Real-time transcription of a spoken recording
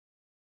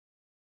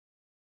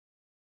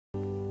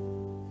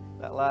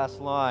That last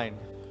line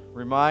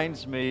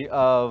reminds me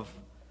of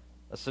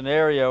a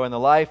scenario in the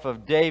life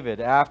of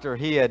David after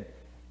he had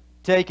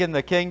taken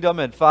the kingdom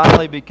and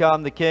finally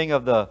become the king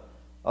of the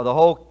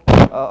whole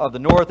of the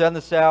north and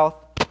the south.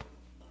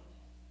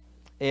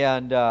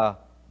 And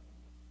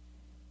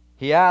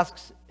he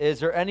asks,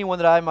 "Is there anyone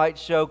that I might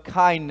show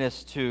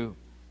kindness to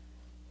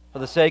for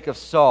the sake of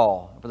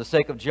Saul, for the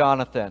sake of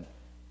Jonathan?"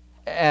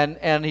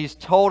 And he's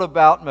told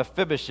about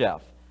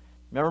Mephibosheth.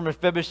 Remember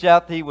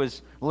Mephibosheth? He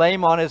was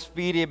lame on his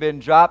feet. He had been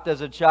dropped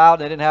as a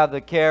child. They didn't have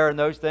the care and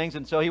those things,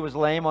 and so he was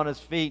lame on his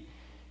feet.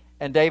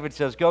 And David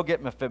says, "Go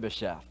get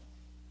Mephibosheth.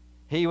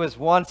 He was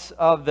once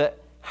of the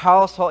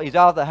household. He's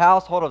out of the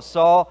household of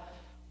Saul,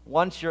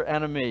 once your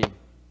enemy,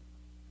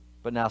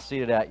 but now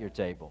seated at your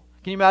table."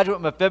 Can you imagine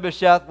what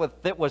Mephibosheth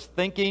was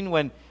thinking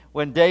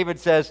when David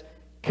says,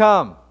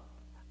 "Come,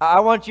 I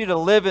want you to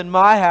live in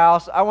my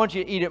house. I want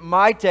you to eat at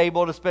my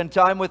table, to spend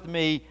time with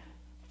me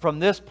from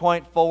this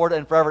point forward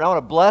and forever. And I want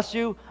to bless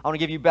you. I want to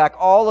give you back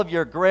all of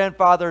your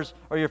grandfather's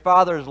or your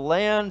father's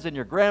lands and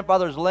your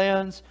grandfather's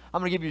lands. I'm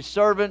going to give you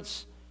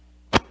servants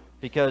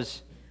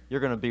because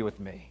you're going to be with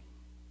me."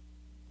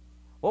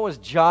 What was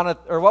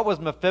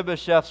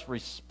Mephibosheth's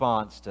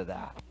response to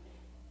that?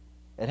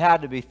 It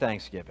had to be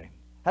thanksgiving.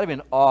 It had to be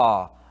in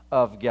awe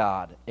of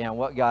God and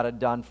what God had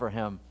done for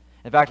him.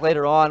 In fact,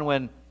 later on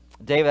when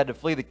David had to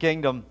flee the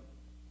kingdom,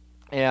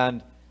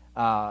 and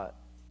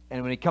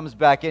when he comes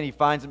back in, he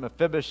finds that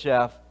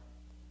Mephibosheth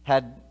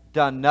had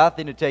done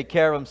nothing to take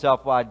care of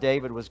himself while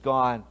David was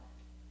gone.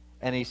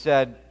 And he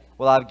said,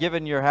 "Well, I've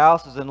given your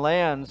houses and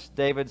lands,"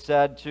 David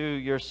said to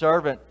your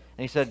servant.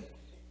 And he said,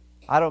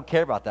 "I don't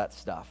care about that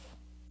stuff.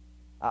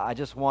 I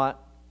just want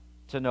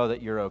to know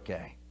that you're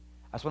okay.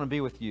 I just want to be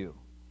with you."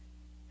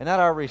 Isn't that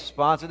our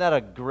response? Isn't that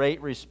a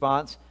great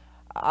response?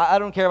 I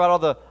don't care about all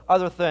the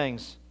other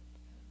things.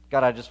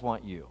 God, I just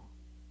want you.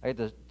 I get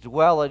to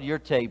dwell at your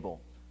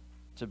table,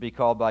 to be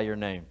called by your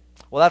name.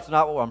 Well, that's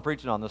not what I'm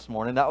preaching on this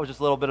morning. That was just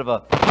a little bit of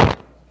a...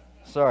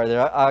 Sorry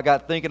there. I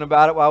got thinking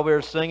about it while we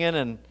were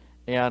singing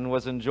and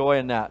was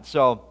enjoying that.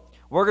 So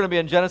we're going to be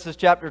in Genesis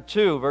chapter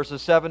 2,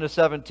 verses 7 to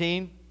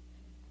 17.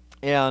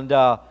 And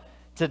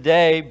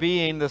today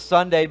being the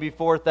Sunday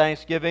before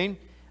Thanksgiving,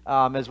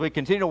 as we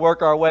continue to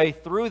work our way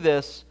through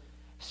this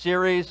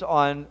series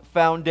on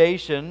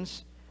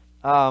foundations,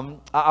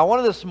 I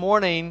wanted this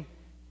morning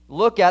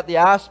look at the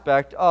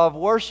aspect of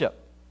worship.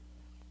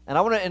 And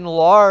I want to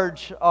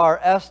enlarge our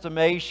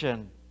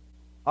estimation,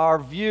 our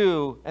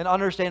view and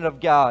understanding of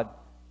God,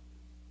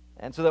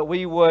 and so that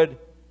we would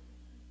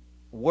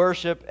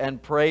worship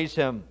and praise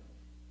Him.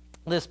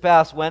 This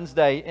past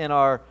Wednesday in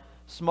our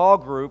small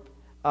group,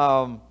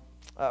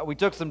 we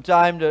took some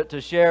time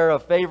to share a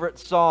favorite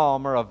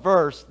psalm or a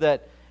verse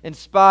that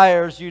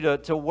inspires you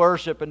to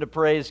worship and to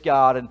praise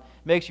God and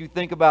makes you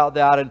think about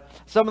that. And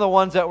some of the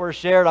ones that were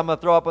shared, I'm going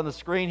to throw up on the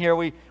screen here.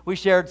 We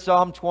shared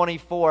Psalm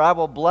 24. "I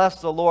will bless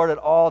the Lord at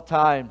all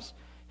times.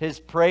 His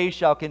praise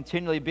shall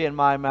continually be in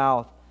my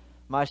mouth.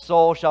 My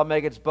soul shall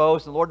make its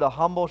boast. The Lord, the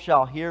humble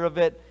shall hear of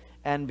it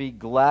and be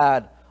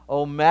glad.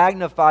 Oh,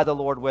 magnify the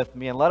Lord with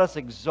me, and let us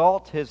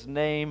exalt His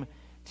name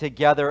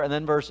together." And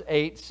then verse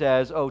 8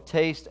 says, "Oh,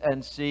 taste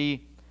and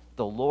see,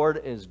 the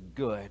Lord is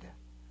good."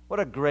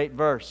 What a great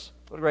verse.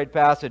 What a great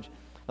passage.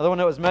 Another one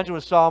that was mentioned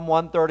was Psalm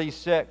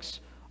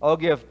 136. "Oh,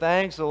 give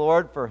thanks to the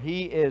Lord, for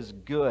He is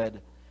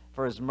good,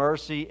 for His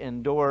mercy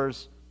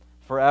endures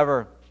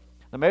forever."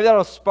 Now maybe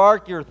that'll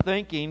spark your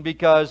thinking,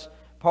 because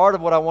part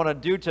of what I want to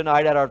do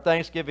tonight at our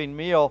Thanksgiving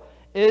meal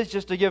is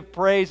just to give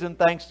praise and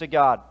thanks to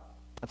God.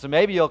 And so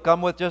maybe you'll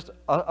come with just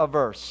a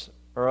verse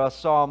or a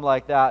psalm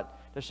like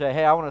that to say,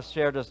 "Hey, I want to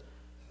share just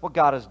what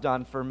God has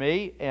done for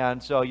me."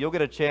 And so you'll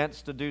get a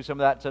chance to do some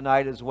of that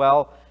tonight as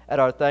well at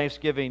our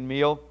Thanksgiving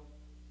meal.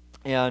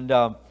 And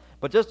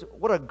but just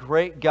what a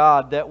great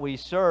God that we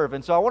serve.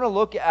 And so I want to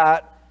look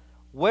at,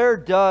 where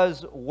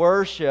does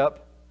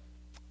worship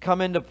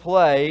come into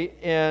play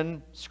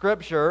in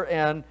Scripture,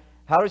 and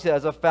how do we say that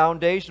as a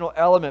foundational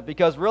element?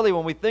 Because really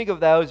when we think of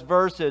those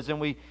verses and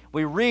we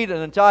read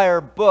an entire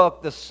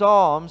book, the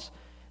Psalms,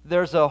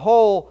 there's a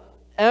whole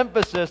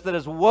emphasis that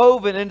is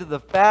woven into the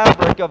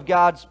fabric of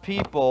God's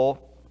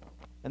people,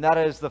 and that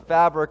is the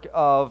fabric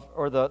of,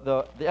 or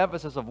the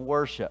emphasis of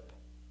worship.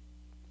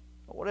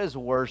 What is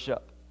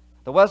worship?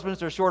 The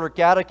Westminster Shorter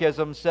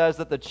Catechism says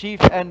that the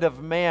chief end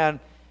of man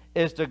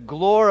is to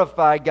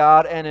glorify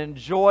God and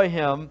enjoy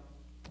Him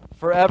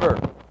forever.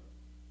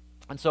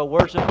 And so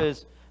worship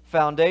is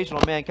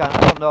foundational to mankind. I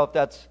don't know if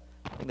that's,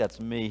 I think that's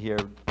me here.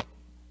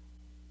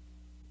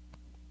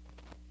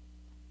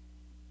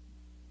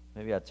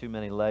 Maybe I got too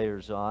many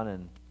layers on,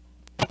 and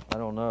I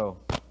don't know.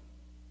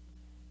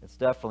 It's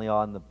definitely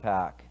on the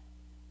pack.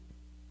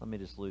 Let me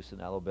just loosen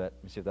that a little bit.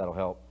 Let me see if that'll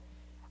help.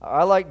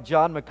 I like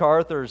John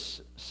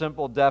MacArthur's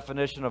simple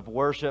definition of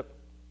worship,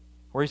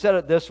 where he said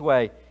it this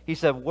way. He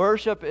said,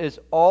 "Worship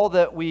is all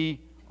that we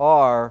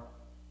are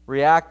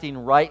reacting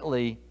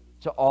rightly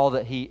to all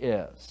that He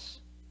is."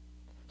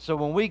 So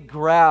when we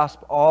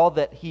grasp all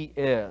that He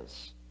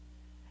is,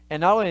 And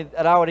not only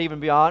that, I would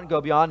even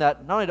go beyond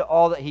that, not only to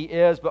all that He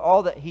is, but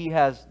all that He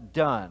has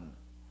done,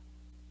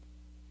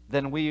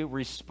 then we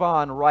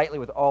respond rightly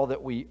with all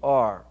that we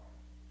are.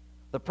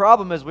 The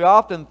problem is we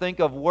often think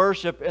of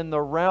worship in the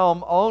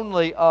realm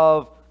only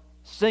of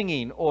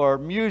singing or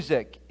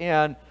music,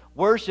 and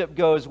worship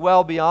goes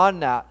well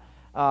beyond that.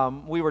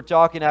 We were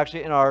talking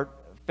actually in our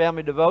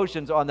family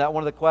devotions on that.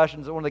 One of the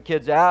questions that one of the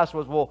kids asked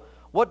was, well,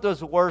 what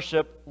does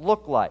worship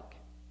look like?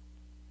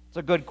 It's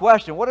a good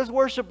question. What does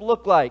worship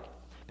look like?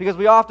 Because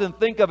we often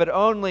think of it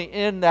only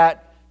in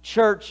that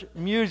church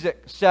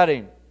music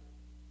setting.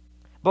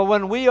 But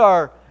when we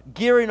are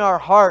gearing our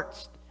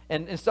hearts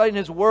and studying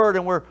His Word,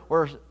 and we're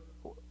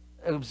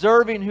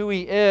observing who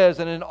He is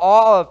and in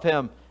awe of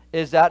Him,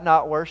 is that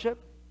not worship?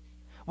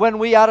 When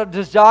we, out of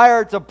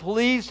desire to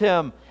please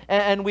Him,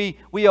 and we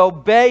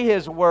obey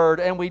His Word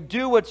and we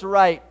do what's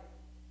right,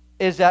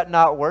 is that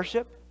not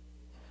worship?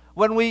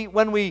 When we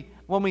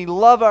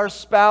love our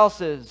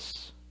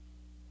spouses,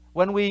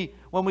 when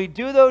we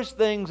do those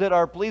things that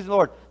are pleasing the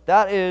Lord,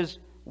 that is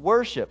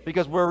worship,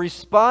 because we're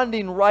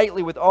responding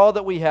rightly with all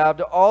that we have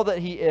to all that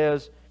He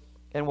is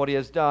and what He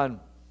has done.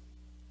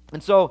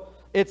 And so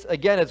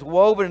it's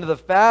woven into the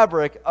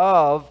fabric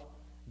of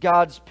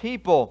God's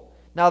people.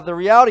 Now the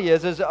reality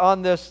is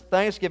on this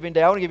Thanksgiving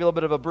Day, I want to give you a little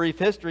bit of a brief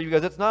history,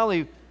 because it's not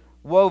only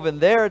woven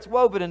there, it's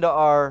woven into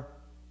our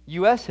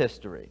U.S.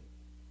 history.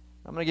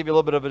 I'm going to give you a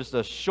little bit of just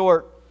a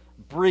short,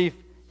 brief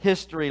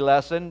history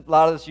lesson. A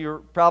lot of this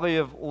you probably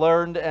have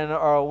learned and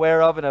are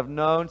aware of and have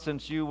known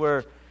since you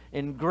were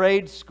in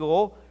grade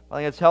school. I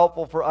think it's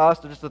helpful for us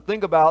to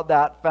think about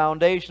that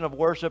foundation of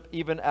worship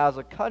even as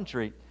a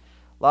country.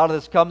 A lot of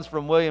this comes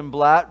from William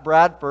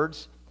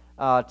Bradford's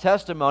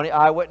testimony,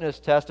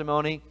 eyewitness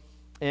testimony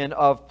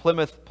of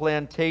Plymouth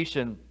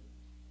Plantation.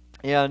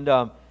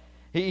 And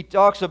he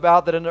talks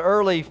about that in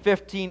the late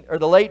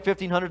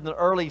 1500s and the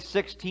early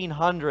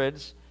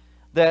 1600s,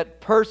 that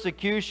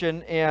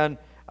persecution and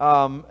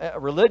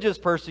religious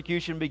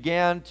persecution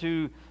began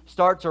to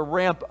start to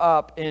ramp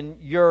up in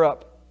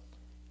Europe.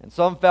 And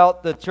some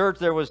felt the church,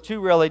 there was two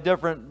really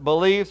different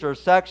beliefs or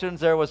sections.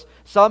 There was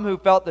some who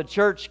felt the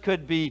church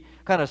could be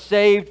kind of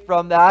saved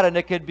from that, and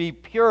it could be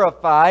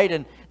purified,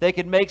 and they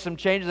could make some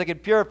changes. They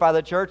could purify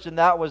the church, and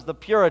that was the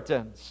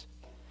Puritans.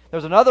 There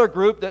was another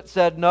group that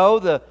said, no,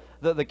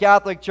 the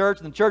Catholic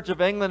Church and the Church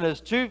of England is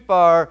too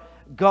far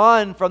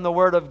gone from the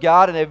Word of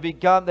God,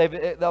 and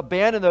they've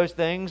abandoned those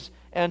things,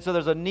 and so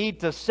there's a need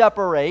to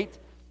separate,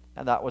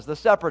 and that was the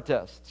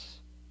separatists.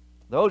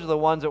 Those are the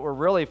ones that we're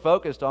really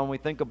focused on when we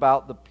think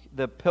about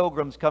the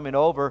pilgrims coming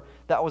over.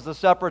 That was the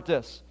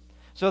separatists.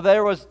 So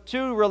there was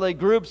two really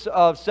groups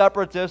of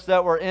separatists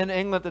that were in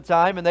England at the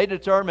time, and they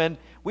determined,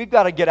 we've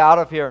got to get out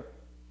of here.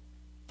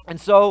 And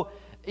so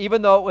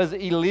even though it was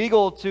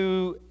illegal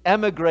to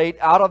emigrate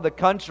out of the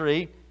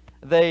country,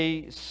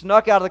 they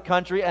snuck out of the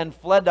country and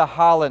fled to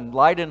Holland,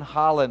 Leiden,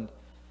 Holland,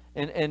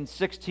 in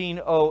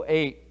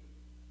 1608.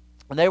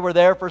 And they were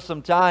there for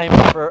some time.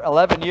 For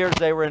 11 years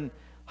they were in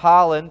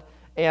Holland.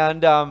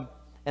 And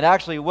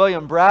actually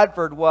William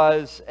Bradford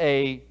was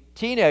a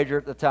teenager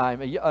at the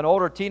time, an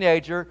older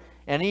teenager,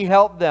 and he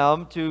helped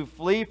them to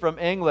flee from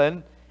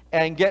England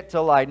and get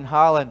to Leiden,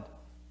 Holland.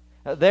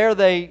 There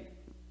they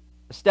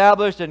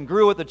established and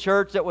grew with the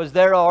church that was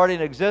there already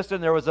in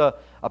existence. There was a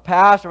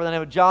pastor by the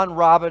name of John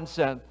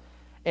Robinson,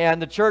 and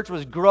the church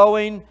was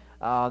growing.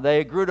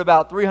 They grew to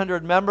about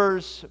 300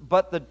 members,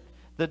 but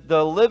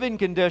the living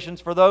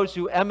conditions for those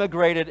who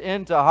emigrated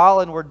into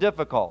Holland were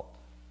difficult.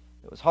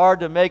 It was hard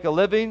to make a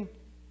living,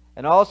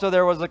 and also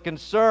there was a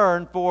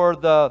concern for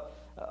the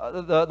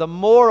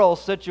moral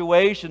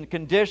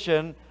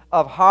condition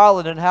of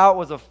Holland and how it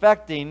was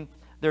affecting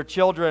their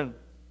children.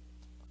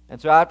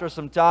 And so after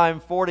some time,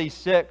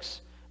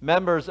 46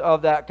 members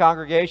of that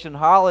congregation in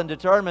Holland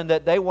determined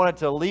that they wanted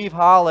to leave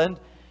Holland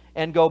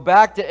and go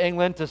back to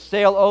England to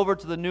sail over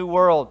to the New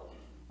World,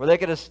 where they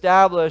could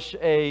establish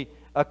a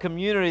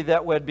community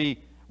that would be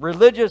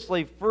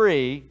religiously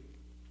free,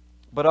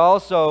 but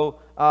also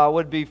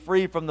would be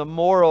free from the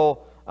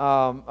moral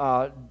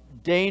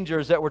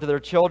dangers that were to their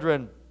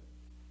children.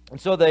 And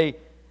so they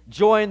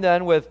joined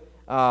then with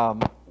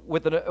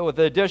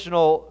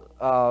additional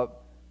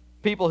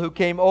people who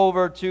came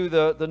over to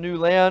the new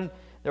land.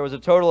 There was a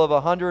total of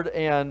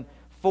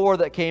 104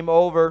 that came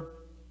over,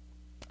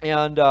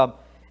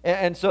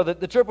 and so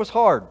the trip was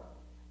hard.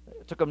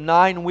 It took them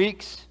 9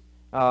 weeks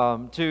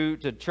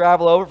to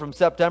travel over from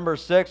September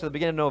 6th to the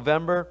beginning of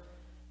November.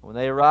 When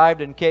they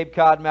arrived in Cape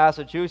Cod,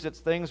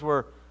 Massachusetts, things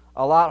were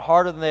a lot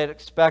harder than they had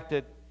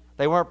expected.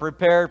 They weren't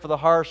prepared for the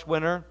harsh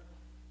winter.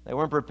 They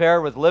weren't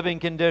prepared with living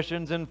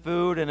conditions and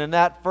food. And in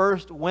that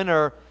first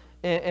winter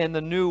in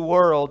the New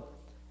World,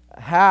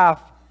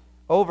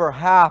 over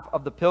half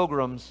of the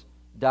pilgrims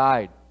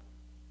died.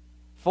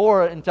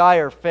 4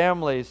 entire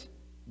families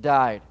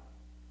died.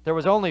 There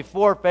was only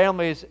 4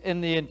 families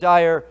in the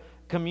entire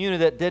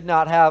community that did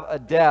not have a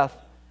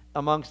death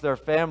amongst their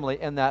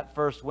family in that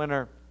first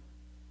winter.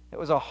 It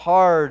was a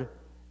hard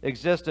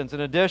existence. In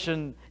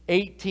addition,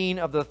 18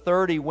 of the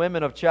 30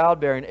 women of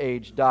childbearing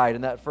age died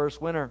in that first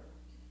winter.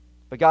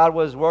 But God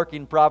was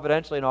working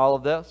providentially in all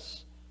of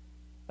this.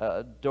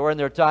 During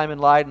their time in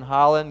Leiden,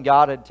 Holland,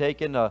 God had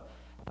taken an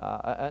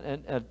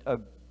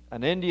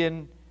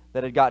Indian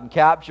that had gotten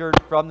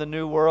captured from the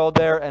New World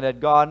there and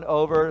had gone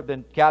over,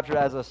 been captured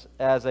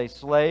as a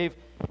slave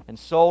and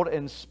sold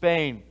in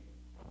Spain.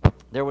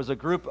 There was a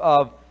group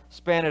of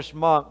Spanish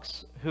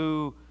monks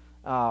who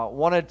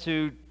wanted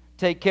to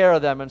take care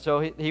of them, and so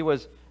he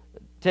was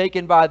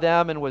taken by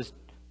them and was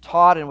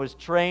taught and was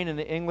trained in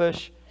the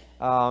English,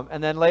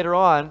 and then later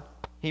on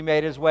he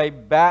made his way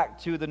back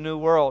to the New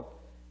World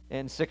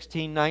in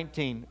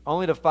 1619,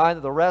 only to find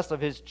that the rest of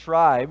his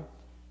tribe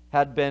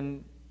had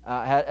been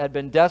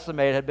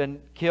decimated, had been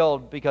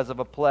killed because of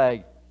a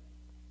plague.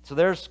 So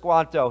there's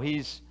Squanto.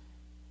 He's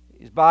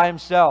by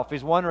himself.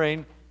 He's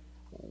wondering,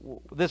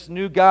 this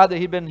new God that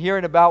he'd been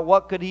hearing about,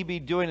 what could he be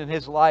doing in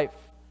his life?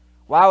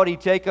 Why would he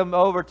take him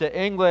over to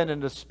England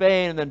and to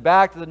Spain and then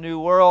back to the New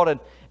World,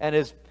 and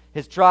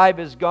his tribe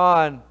is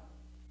gone?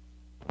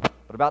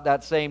 But about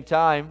that same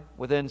time,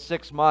 within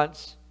 6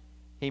 months,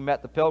 he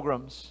met the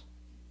Pilgrims.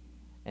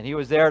 And he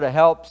was there to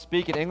help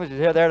speak in English. He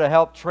was there to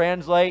help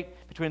translate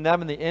between them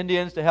and the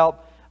Indians, to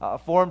help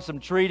form some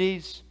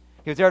treaties.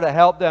 He was there to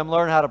help them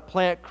learn how to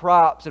plant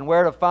crops and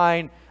where to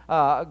find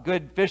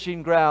good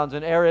fishing grounds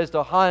and areas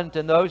to hunt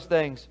and those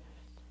things.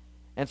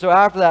 And so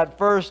after that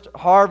first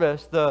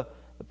harvest, the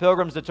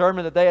Pilgrims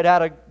determined that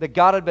that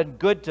God had been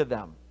good to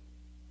them.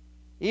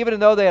 Even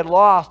though they had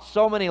lost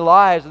so many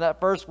lives in that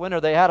first winter,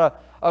 they had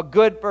a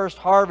good first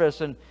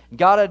harvest, and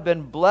God had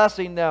been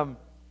blessing them.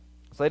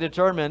 So they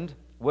determined,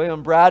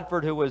 William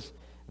Bradford, who was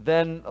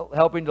then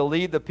helping to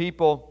lead the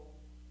people,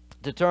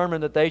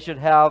 determined that they should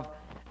have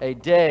a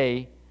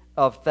day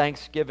of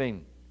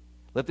thanksgiving,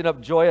 lifting up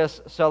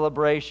joyous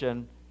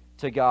celebration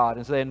to God.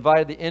 And so they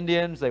invited the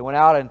Indians. They went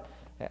out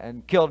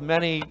and killed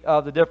many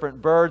of the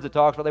different birds. It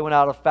talks about they went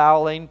out a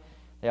fowling.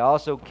 They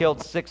also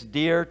killed 6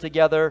 deer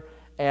together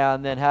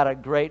and then had a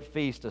great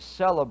feast to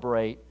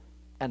celebrate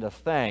and to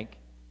thank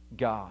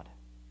God.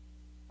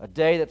 A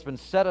day that's been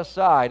set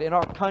aside in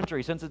our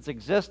country since its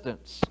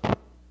existence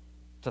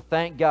to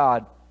thank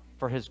God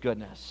for His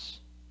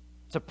goodness,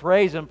 to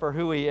praise Him for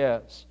who He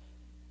is.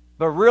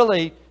 But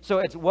really, so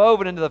it's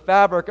woven into the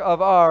fabric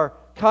of our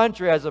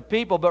country as a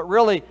people, but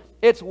really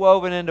it's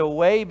woven into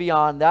way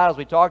beyond that. As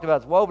we talked about,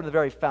 it's woven into the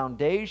very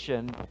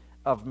foundation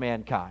of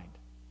mankind.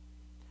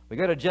 We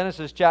go to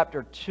Genesis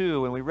chapter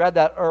 2, and we read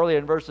that earlier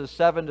in verses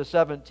 7 to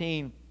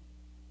 17,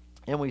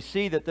 and we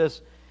see that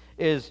this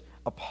is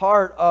a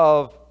part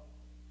of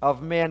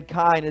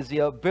mankind, is the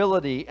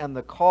ability and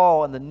the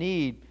call and the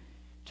need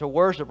to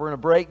worship. We're going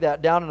to break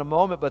that down in a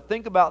moment, but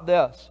think about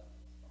this.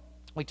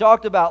 We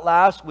talked about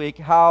last week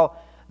how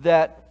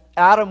that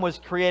Adam was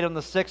created on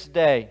the 6th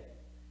day.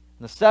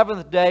 And the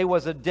 7th day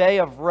was a day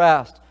of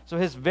rest. So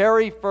his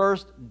very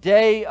first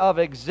day of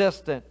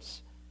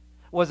existence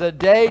was a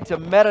day to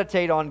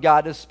meditate on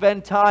God, to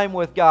spend time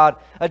with God,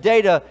 a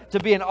day to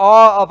be in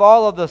awe of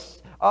all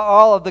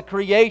of the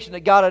creation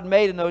that God had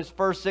made in those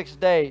first 6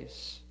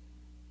 days.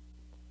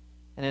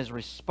 And his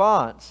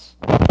response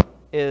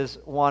is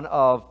one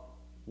of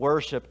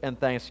worship and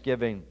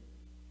thanksgiving.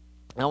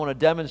 And I want to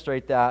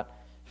demonstrate that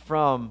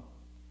from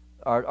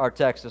our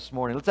text this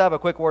morning. Let's have a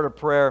quick word of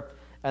prayer,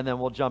 and then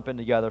we'll jump in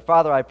together.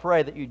 Father, I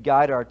pray that you'd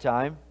guide our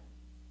time.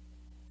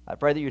 I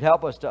pray that you'd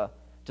help us to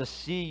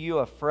see you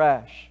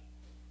afresh,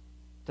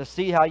 to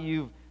see how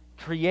you've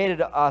created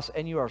us,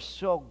 and you are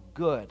so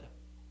good.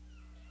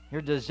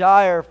 Your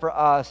desire for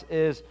us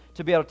is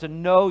to be able to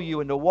know you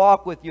and to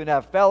walk with you and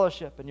have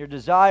fellowship, and your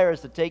desire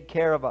is to take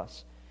care of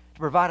us, to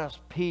provide us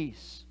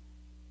peace.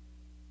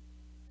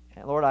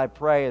 And Lord, I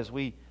pray as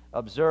we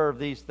observe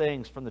these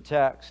things from the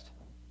text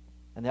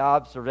and the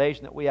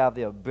observation that we have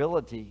the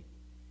ability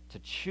to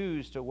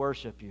choose to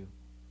worship you,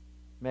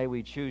 may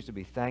we choose to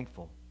be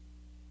thankful.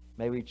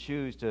 May we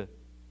choose to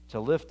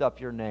lift up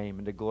your name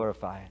and to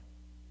glorify it.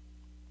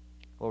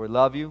 Lord, we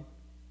love you.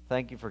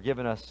 Thank you for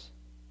giving us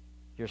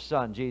your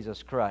Son,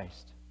 Jesus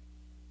Christ,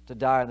 to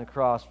die on the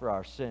cross for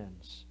our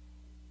sins,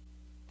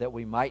 that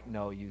we might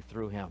know you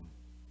through him.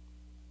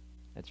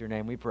 It's your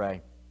name we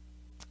pray.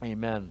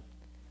 Amen.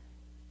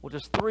 Well,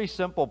 just 3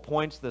 simple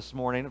points this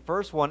morning. The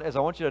first one is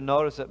I want you to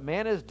notice that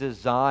man is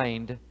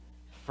designed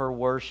for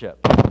worship.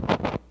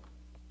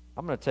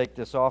 I'm going to take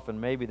this off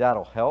and maybe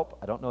that'll help.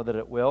 I don't know that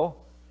it will.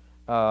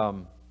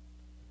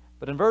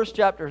 But in verse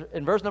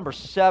number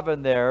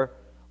 7 there,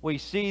 we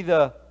see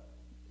the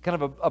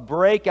kind of a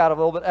breakout of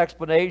a little bit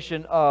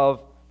explanation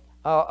of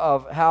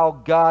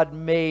how God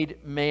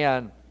made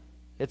man.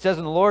 It says,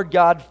 "And the Lord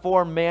God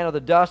formed man of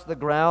the dust of the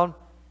ground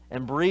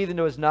and breathed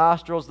into his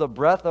nostrils the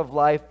breath of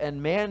life,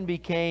 and man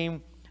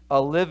became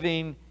a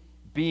living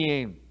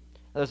being."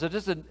 So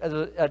just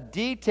a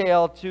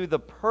detail to the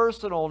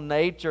personal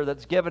nature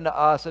that's given to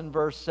us in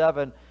verse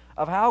 7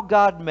 of how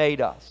God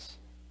made us.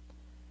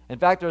 In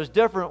fact, there's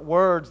different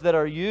words that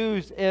are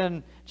used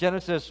in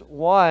Genesis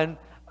 1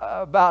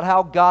 about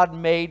how God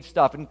made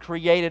stuff and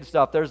created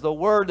stuff. There's the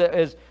word that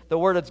is the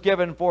word that's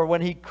given for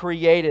when he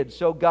created.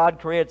 So God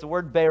created. It's the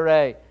word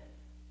bere.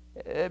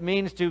 It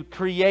means to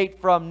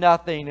create from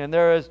nothing. And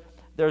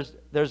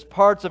there's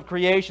parts of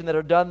creation that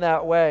are done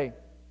that way.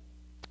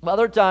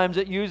 Other times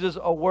it uses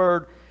a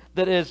word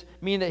that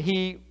mean that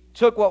he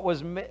took what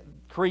was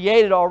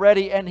created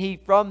already and he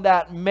from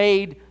that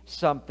made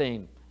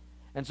something.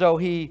 And so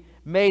he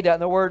made that.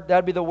 And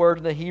that'd be the word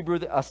in the Hebrew,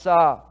 the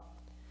asa.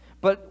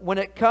 But when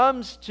it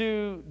comes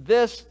to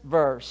this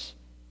verse,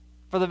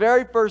 for the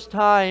very first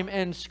time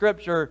in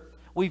Scripture,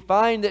 we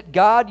find that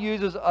God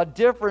uses a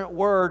different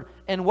word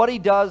in what he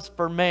does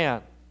for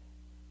man.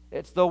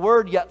 It's the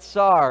word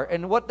yatsar.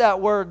 And what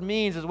that word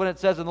means is when it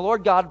says, and the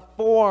Lord God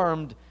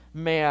formed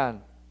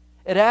man.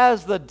 It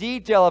has the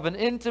detail of an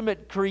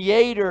intimate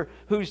creator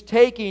who's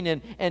taking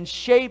and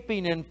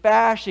shaping and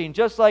fashioning,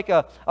 just like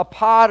a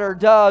potter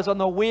does on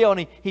the wheel,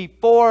 and he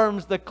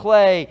forms the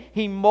clay.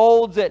 He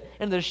molds it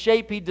in the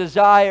shape he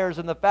desires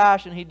and the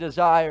fashion he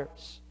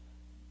desires.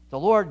 The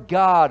Lord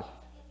God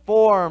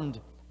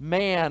formed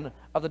man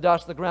of the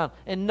dust of the ground.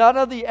 And none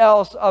of the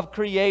else of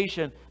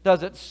creation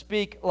does it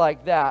speak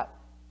like that,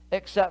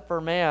 except for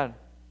man.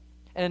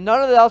 And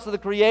none of the else of the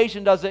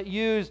creation does it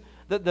use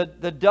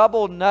the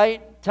double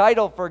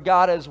title for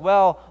God as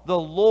well. The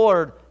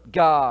Lord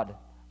God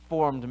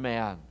formed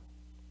man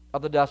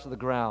of the dust of the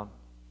ground.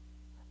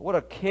 What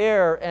a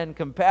care and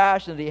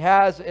compassion that he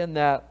has in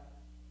that.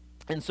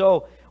 And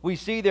so we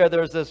see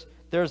there's this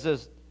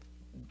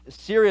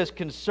serious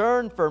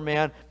concern for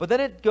man, but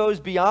then it goes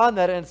beyond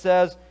that and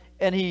says,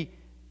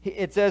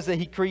 it says that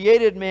he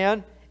created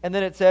man, and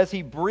then it says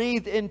he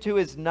breathed into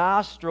his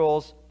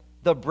nostrils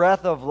the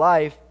breath of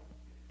life,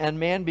 and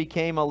man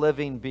became a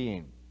living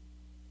being.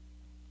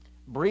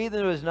 Breathe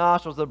into his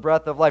nostrils the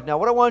breath of life. Now,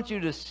 what I want you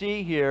to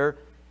see here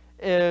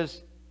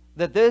is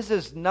that this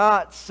is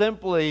not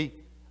simply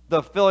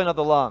the filling of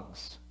the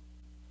lungs.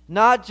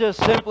 Not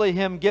just simply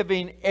him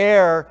giving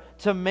air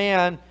to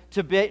man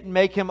to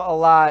make him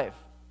alive.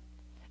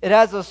 It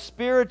has a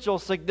spiritual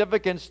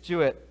significance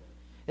to it.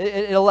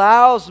 It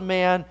allows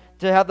man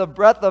to have the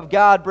breath of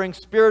God bring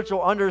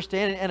spiritual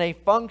understanding and a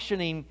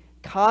functioning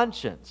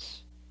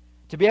conscience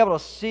to be able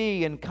to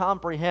see and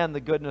comprehend the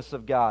goodness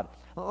of God.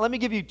 Let me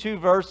give you two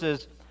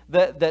verses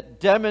that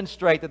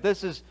demonstrate that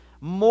this is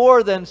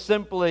more than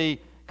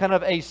simply kind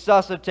of a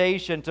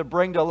suscitation to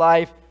bring to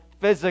life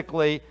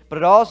physically, but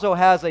it also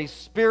has a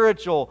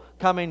spiritual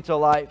coming to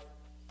life.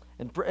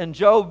 In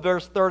Job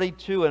verse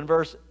 32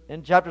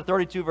 in chapter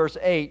 32 verse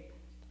 8,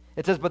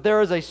 it says, "But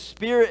there is a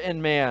spirit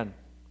in man,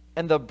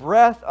 and the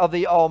breath of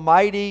the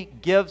Almighty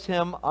gives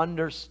him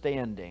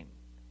understanding."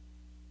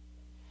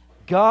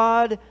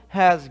 God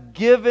has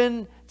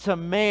given to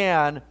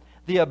man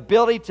the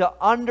ability to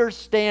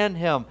understand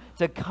him,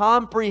 to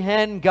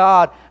comprehend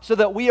God, so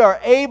that we are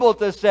able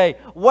to say,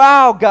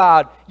 "Wow,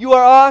 God, you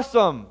are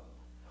awesome.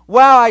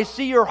 Wow, I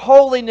see your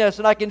holiness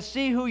and I can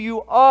see who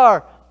you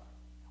are."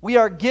 We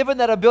are given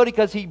that ability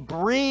because he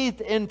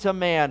breathed into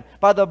man.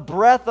 By the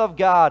breath of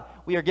God,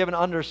 we are given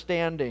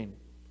understanding.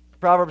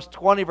 Proverbs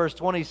 20 verse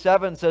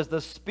 27 says,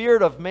 "The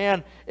spirit of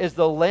man is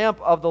the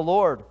lamp of the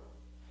Lord,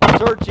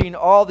 searching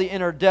all the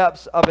inner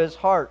depths of his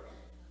heart."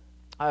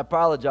 I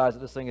apologize that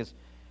this thing is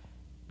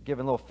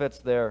giving little fits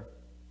there.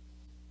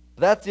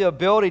 That's the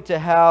ability to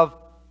have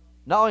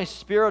not only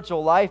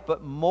spiritual life,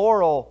 but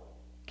moral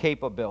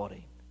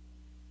capability.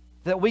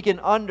 That we can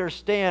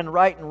understand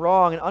right and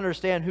wrong and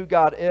understand who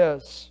God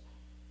is.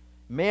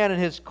 Man in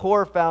his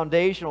core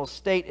foundational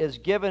state is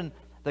given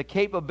the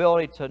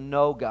capability to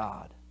know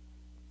God,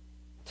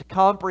 to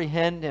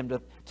comprehend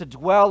him, to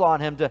dwell on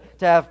him, to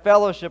have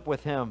fellowship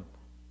with him,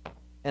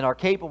 and are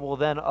capable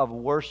then of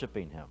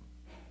worshiping him.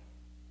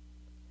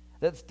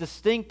 That's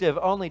distinctive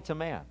only to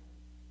man.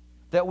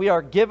 That we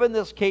are given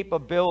this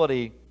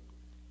capability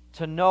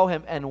to know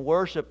him and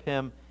worship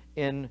him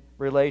in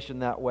relation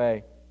that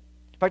way.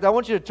 In fact, I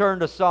want you to turn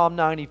to Psalm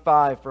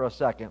 95 for a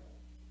second.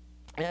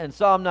 And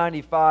Psalm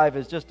 95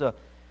 is just a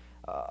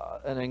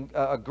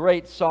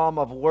great psalm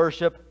of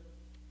worship.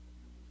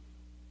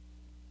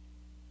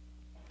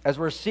 As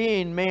we're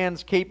seeing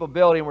man's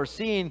capability, and we're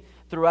seeing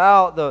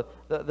throughout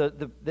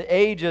the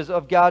ages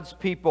of God's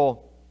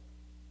people,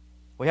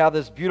 we have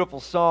this beautiful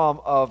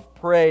psalm of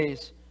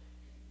praise.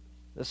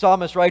 The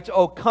psalmist writes,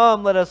 "O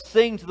come, let us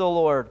sing to the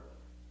Lord.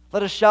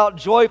 Let us shout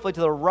joyfully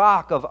to the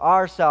rock of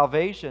our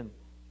salvation.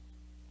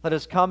 Let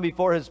us come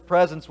before his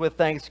presence with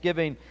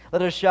thanksgiving.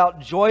 Let us shout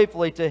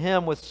joyfully to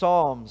him with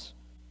psalms.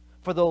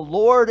 For the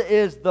Lord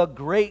is the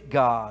great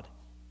God,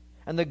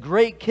 and the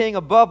great King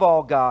above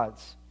all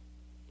gods.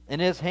 In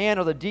his hand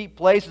are the deep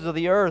places of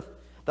the earth.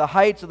 The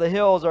heights of the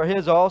hills are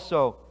his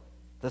also.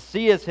 The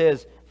sea is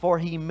his, for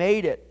he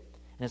made it.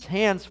 And his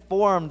hands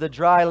formed the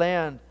dry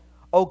land.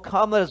 O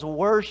come, let us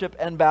worship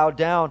and bow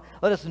down.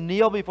 Let us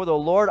kneel before the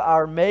Lord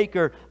our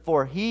Maker,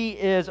 for he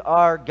is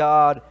our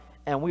God,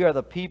 and we are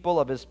the people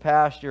of his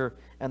pasture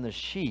and the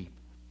sheep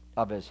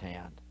of his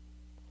hand."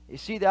 You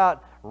see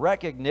that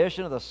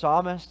recognition of the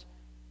psalmist?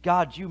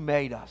 God, you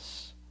made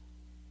us.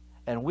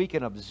 And we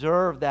can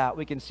observe that.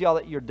 We can see all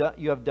that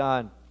you have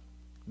done.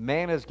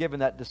 Man is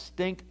given that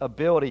distinct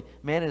ability.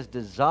 Man is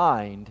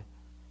designed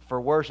for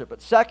worship.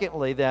 But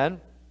secondly,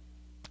 then,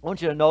 I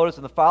want you to notice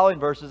in the following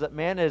verses that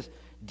man is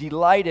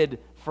delighted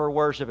for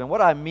worship. And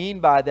what I mean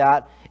by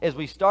that is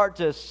we start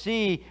to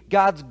see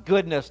God's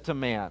goodness to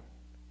man.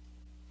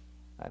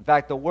 In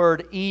fact, the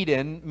word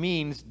Eden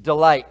means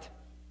delight.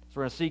 So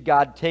we're going to see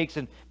God takes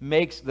and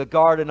makes the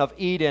Garden of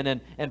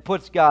Eden and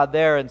puts God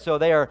there. And so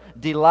they are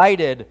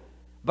delighted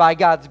by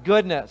God's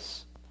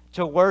goodness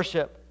to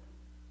worship.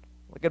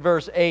 Look at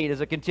verse 8 as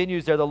it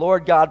continues there. The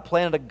Lord God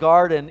planted a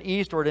garden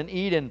eastward in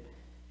Eden,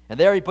 and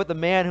there he put the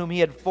man whom he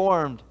had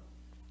formed.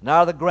 And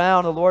out of the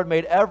ground the Lord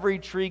made every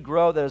tree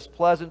grow that is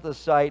pleasant to the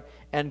sight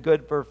and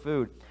good for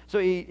food. So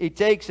he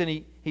takes and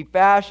he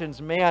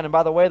fashions man. And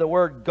by the way, the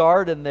word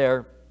garden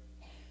there,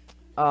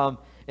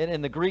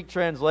 in the Greek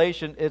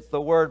translation, it's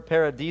the word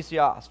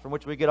paradisios, from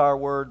which we get our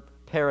word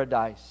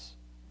paradise.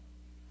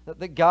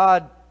 That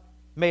God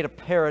made a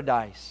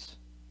paradise,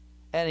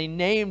 and he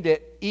named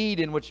it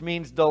Eden, which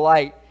means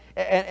delight.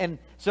 And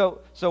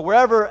so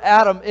wherever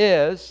Adam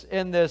is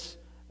in this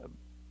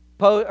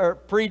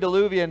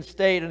pre-diluvian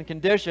state and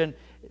condition,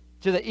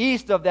 to the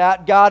east of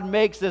that, God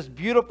makes this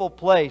beautiful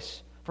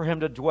place for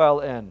him to dwell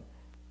in.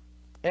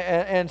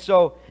 And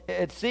so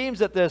it seems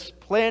that this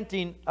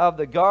planting of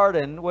the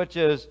garden, which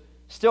is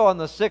still on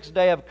the sixth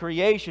day of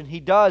creation, he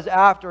does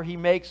after he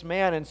makes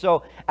man. And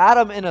so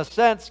Adam, in a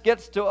sense,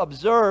 gets to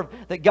observe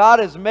that God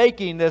is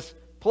making this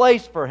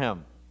place for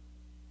him.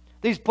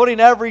 He's putting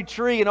every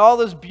tree and all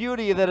this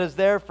beauty that is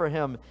there for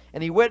him.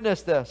 And he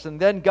witnessed this. And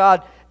then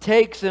God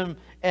takes him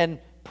and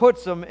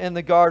puts him in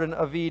the Garden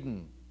of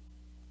Eden.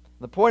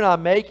 The point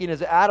I'm making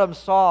is Adam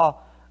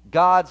saw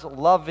God's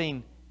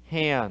loving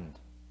hand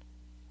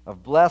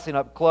of blessing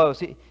up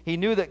close. He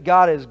knew that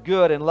God is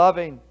good and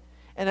loving.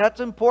 And that's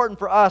important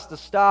for us to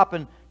stop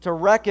and to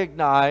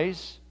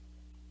recognize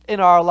in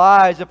our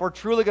lives, if we're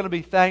truly going to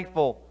be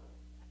thankful,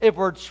 if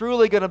we're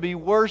truly going to be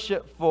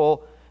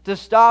worshipful, to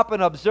stop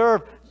and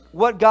observe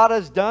what God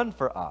has done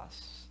for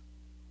us.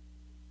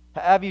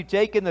 Have you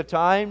taken the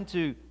time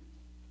to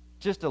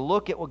just to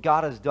look at what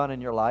God has done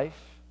in your life?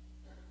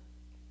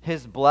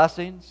 His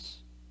blessings,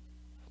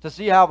 to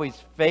see how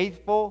He's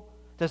faithful,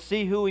 to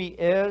see who He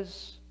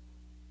is.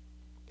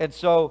 And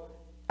so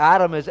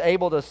Adam is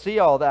able to see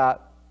all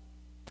that.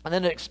 And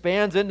then it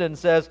expands into and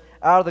says,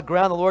 out of the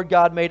ground the Lord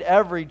God made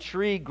every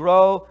tree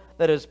grow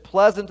that is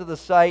pleasant to the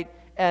sight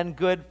and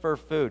good for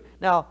food.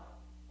 Now,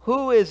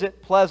 who is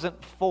it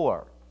pleasant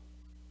for?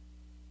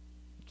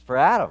 It's for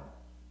Adam.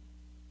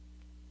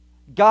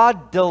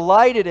 God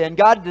delighted in,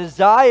 God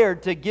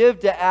desired to give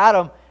to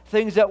Adam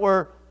things that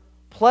were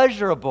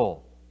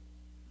pleasurable.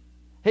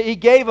 He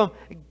gave him,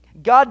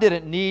 God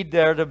didn't need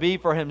there to be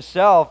for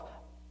himself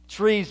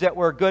trees that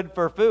were good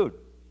for food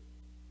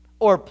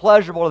or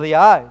pleasurable to the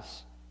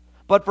eyes.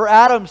 But for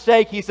Adam's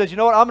sake, he says, you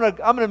know what, I'm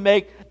going to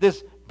make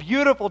this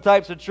beautiful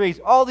types of trees,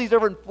 all these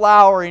different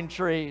flowering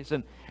trees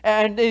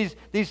and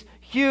these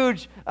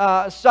huge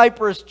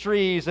cypress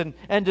trees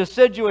and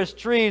deciduous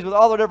trees with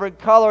all the different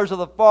colors of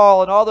the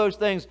fall and all those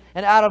things.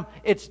 And Adam,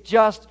 it's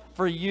just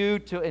for you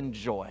to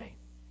enjoy.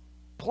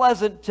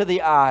 Pleasant to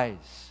the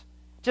eyes.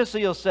 Just so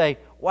you'll say,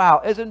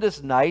 wow, isn't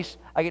this nice?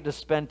 I get to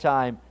spend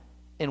time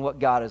in what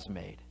God has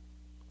made.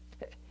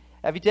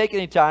 Have you taken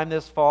any time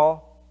this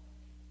fall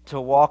to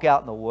walk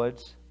out in the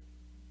woods?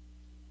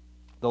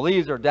 The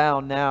leaves are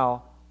down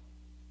now,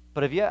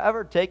 but have you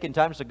ever taken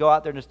time just to go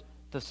out there and just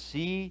to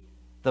see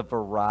the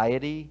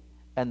variety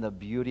and the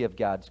beauty of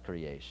God's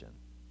creation?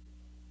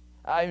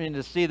 I mean,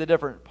 to see the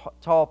different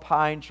tall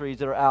pine trees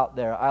that are out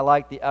there. I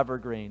like the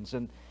evergreens.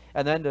 And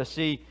then to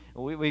see,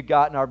 we've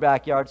got in our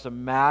backyard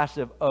some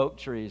massive oak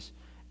trees.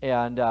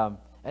 And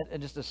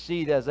just to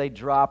see as they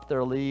drop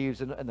their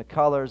leaves and the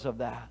colors of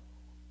that.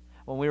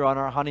 When we were on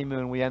our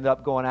honeymoon, we ended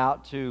up going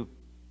out to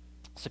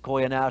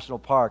Sequoia National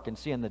Park and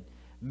seeing the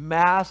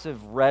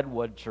massive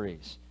redwood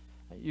trees.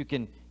 You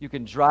can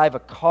drive a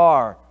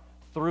car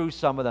through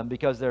some of them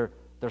because they're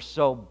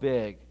so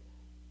big.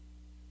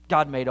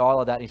 God made all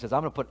of that, and He says,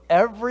 I'm going to put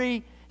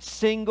every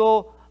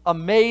single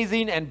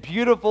amazing and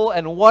beautiful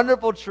and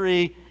wonderful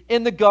tree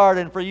in the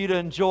garden for you to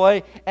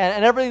enjoy,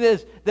 and everything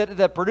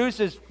that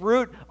produces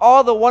fruit,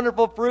 all the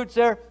wonderful fruits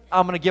there,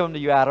 I'm going to give them to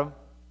you, Adam,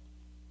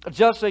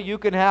 just so you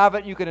can have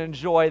it, you can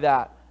enjoy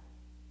that.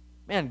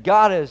 Man,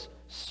 God is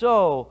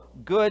so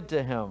good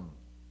to him.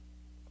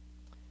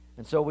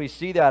 And so we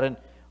see that, and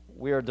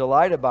we are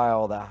delighted by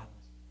all that.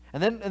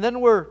 And then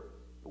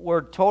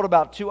we're told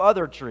about two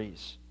other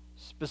trees,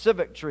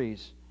 specific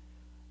trees.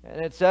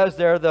 And it says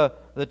there,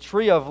 the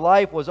tree of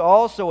life was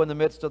also in the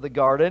midst of the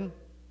garden,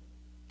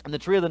 and the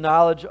tree of the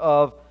knowledge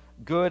of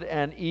good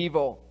and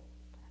evil.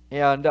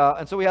 And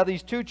so we have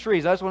these two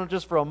trees. I just want to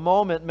just for a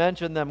moment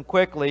mention them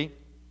quickly.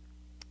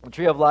 The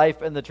tree of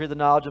life and the tree of the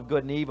knowledge of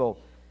good and evil.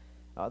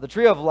 The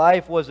tree of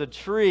life was a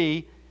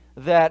tree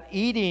that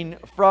eating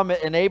from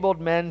it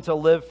enabled men to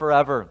live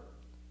forever.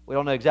 We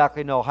don't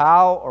exactly know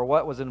how or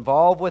what was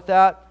involved with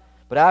that.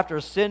 But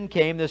after sin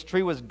came, this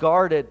tree was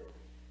guarded.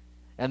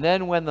 And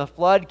then when the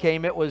flood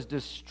came, it was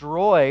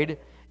destroyed.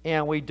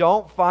 And we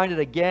don't find it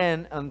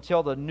again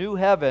until the new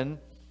heaven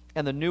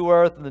and the new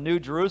earth and the new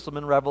Jerusalem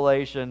in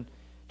Revelation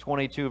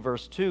 22,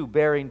 verse 2,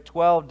 bearing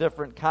 12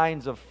 different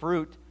kinds of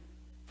fruit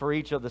for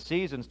each of the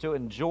seasons to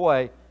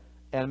enjoy,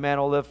 and man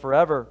will live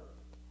forever.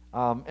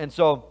 And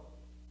so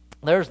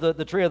there's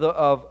the tree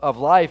of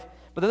life,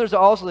 but then there's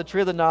also the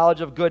tree of the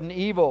knowledge of good and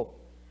evil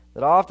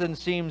that often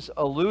seems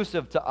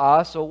elusive to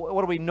us. So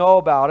what do we know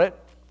about it?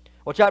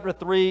 Well, chapter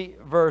 3,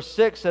 verse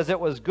 6 says it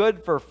was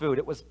good for food.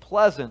 It was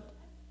pleasant.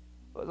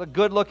 It was a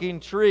good-looking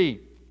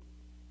tree.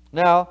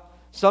 Now,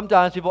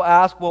 sometimes people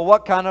ask, well,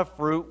 what kind of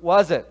fruit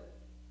was it?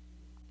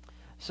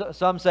 So,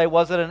 some say,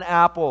 was it an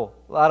apple?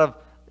 A lot of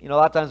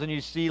times when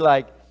you see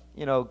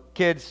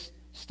kids'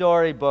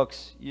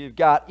 storybooks, you've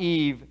got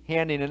Eve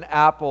handing an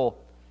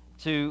apple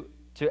to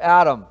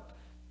Adam.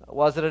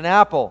 Was it an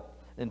apple?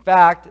 In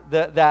fact,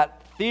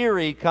 that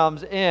theory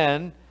comes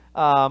in,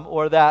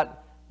 or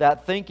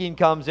that thinking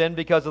comes in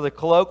because of the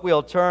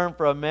colloquial term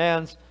for a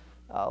man's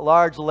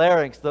large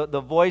larynx,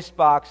 the voice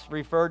box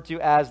referred to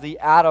as the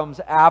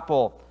Adam's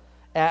apple.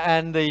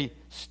 And the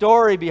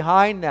story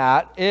behind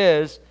that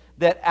is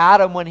that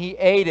Adam, when he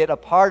ate it, a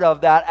part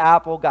of that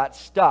apple got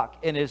stuck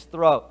in his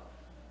throat.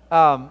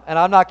 And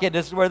I'm not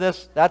kidding.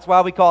 That's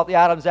why we call it the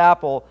Adam's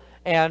apple.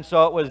 And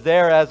so it was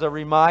there as a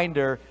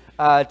reminder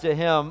to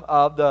him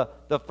of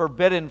the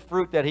forbidden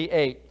fruit that he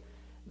ate.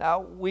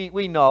 Now,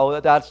 we know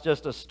that that's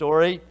just a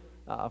story.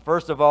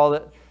 First of all,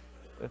 that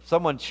if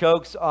someone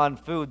chokes on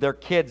food, their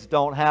kids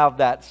don't have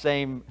that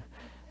same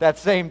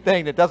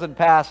thing. That doesn't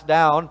pass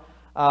down.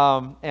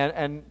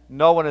 And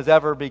no one has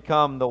ever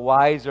become the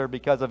wiser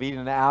because of eating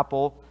an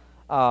apple.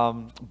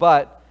 So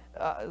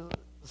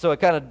it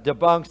kind of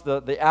debunks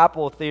the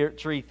apple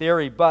tree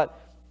theory. But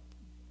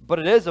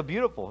it is a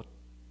beautiful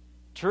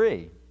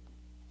tree.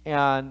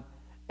 And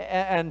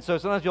so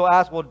sometimes you'll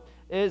ask, well,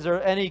 is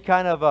there any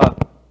kind of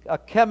a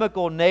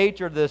chemical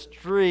nature to this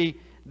tree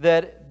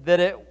that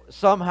it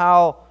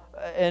somehow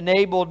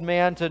enabled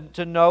man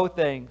to know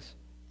things?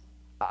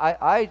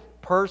 I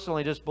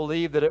personally just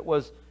believe that it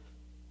was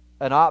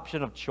an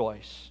option of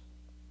choice.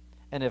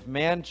 And if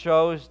man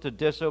chose to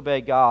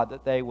disobey God,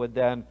 that they would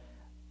then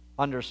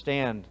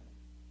understand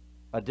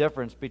a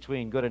difference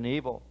between good and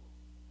evil.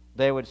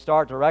 They would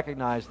start to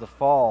recognize the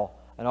fall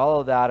and all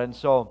of that. And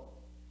so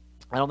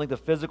I don't think the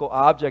physical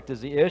object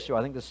is the issue.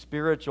 I think the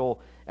spiritual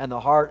and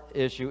the heart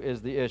issue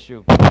is the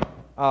issue.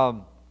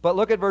 But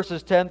look at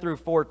verses 10 through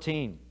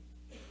 14.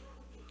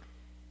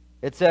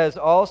 It says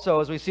also,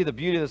 as we see the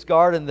beauty of this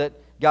garden that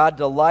God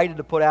delighted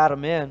to put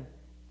Adam in,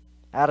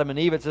 Adam and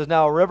Eve, it says,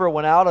 now a river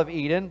went out of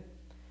Eden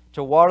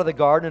to water the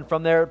garden, and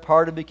from there it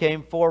parted and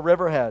became 4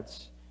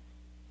 riverheads.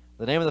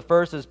 The name of the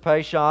first is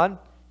Pishon.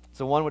 It's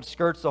the one which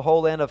skirts the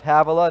whole land of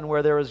Havilah, and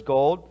where there is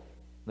gold.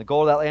 And the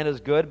gold of that land is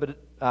good, but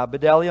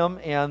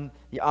bdellium and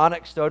the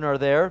onyx stone are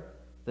there.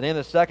 The name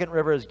of the second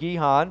river is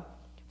Gihon.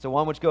 It's the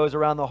one which goes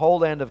around the whole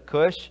land of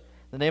Cush.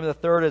 The name of the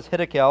third is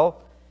Hiddekel.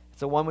 It's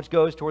the one which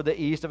goes toward the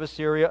east of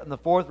Assyria. And the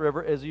fourth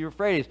river is the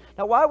Euphrates.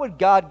 Now, why would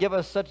God give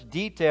us such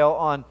detail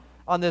on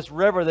this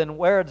river than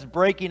where it's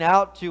breaking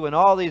out to and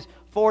all these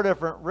 4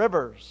 different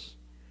rivers?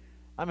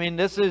 I mean,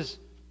 this is,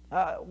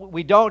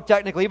 we don't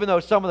technically, even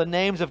though some of the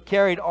names have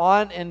carried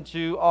on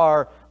into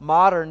our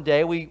modern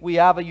day, we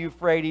have a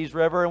Euphrates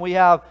River, and we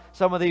have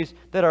some of these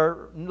that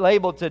are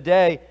labeled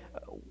today.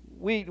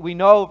 We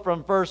know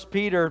from 1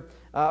 Peter,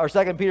 or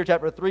 2 Peter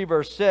chapter 3,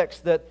 verse 6,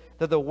 that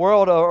the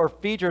world or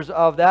features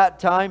of that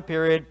time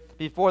period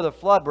before the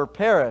flood were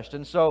perished.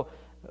 And so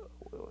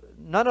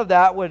none of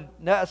that would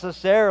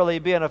necessarily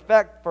be an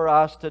effect for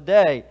us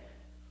today.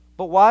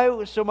 But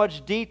why so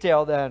much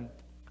detail then?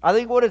 I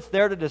think what it's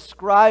there to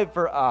describe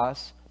for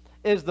us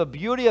is the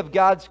beauty of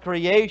God's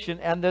creation,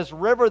 and this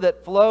river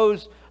that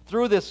flows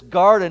through this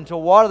garden to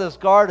water this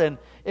garden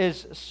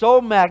is so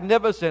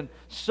magnificent,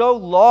 so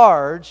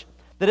large,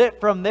 that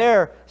it from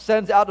there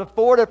sends out to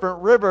 4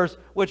 different rivers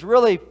which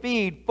really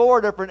feed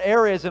 4 different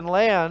areas and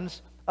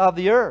lands of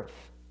the earth.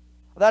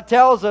 That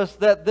tells us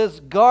that this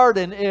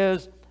garden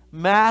is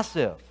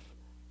massive.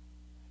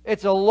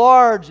 It's a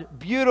large,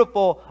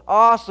 beautiful,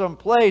 awesome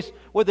place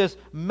with this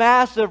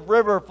massive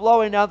river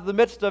flowing down to the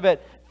midst of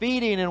it,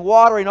 feeding and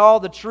watering all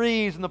the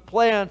trees and the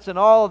plants and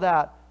all of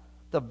that.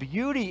 The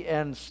beauty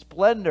and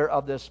splendor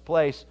of this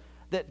place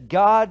that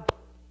God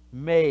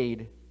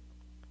made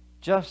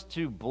just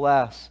to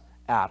bless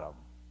Adam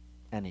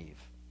and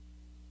Eve.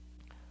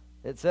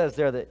 It says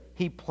there that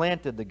He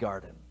planted the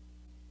garden.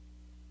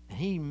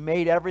 He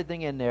made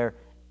everything in there,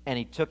 and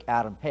He took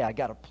Adam. Hey, I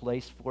got a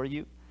place for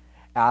you.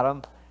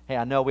 Adam, hey,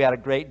 I know we had a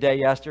great day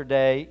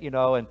yesterday,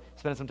 and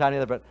spending some time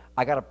together, but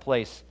I got a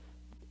place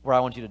where I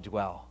want you to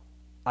dwell.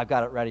 I've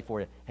got it ready for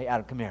you. Hey,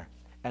 Adam, come here.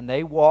 And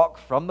they walk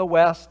from the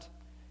west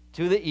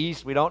to the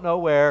east, we don't know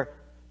where,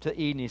 to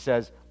Eden. He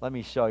says, let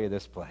me show you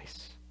this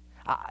place.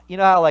 You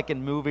know how like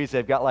in movies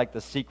they've got like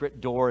the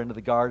secret door into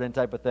the garden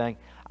type of thing?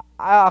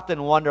 I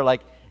often wonder,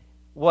 like,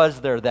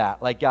 was there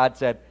that? Like God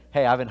said,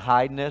 hey, I've been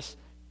hiding this.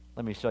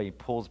 Let me show you.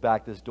 Pulls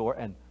back this door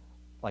and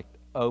like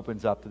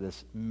opens up to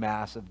this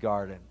massive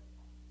garden.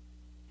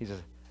 He says,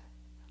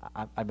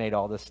 I made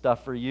all this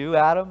stuff for you,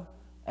 Adam.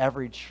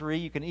 every tree.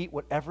 You can eat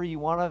whatever you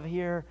want of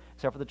here,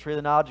 except for the tree of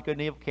the knowledge of good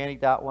and evil. Can't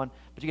eat that one.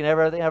 But you can have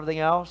everything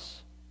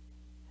else.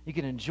 You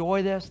can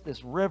enjoy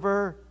this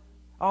river,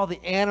 all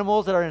the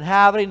animals that are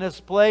inhabiting this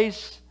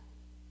place.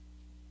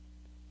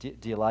 Do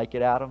you like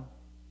it, Adam?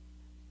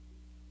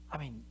 I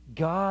mean,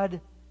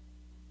 God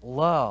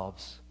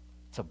loves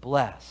to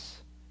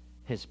bless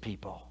His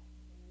people.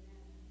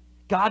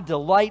 God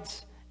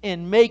delights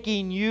in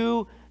making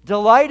you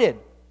delighted.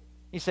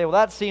 You say, well,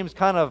 that seems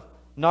kind of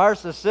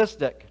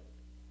narcissistic.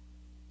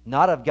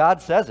 Not if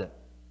God says it.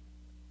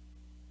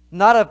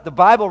 Not if the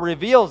Bible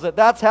reveals that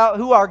that's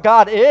who our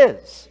God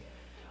is.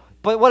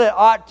 But what it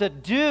ought to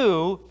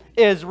do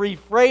is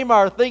reframe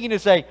our thinking to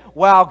say,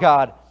 wow,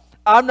 God,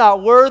 I'm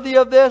not worthy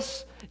of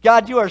this.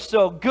 God, you are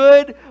so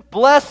good.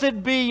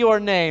 Blessed be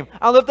your name.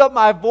 I lift up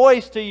my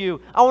voice to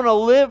you. I want to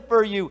live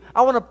for you.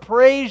 I want to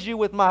praise you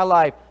with my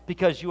life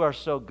because you are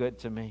so good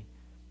to me.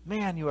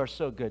 Man, you are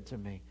so good to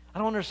me. I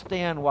don't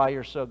understand why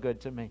you're so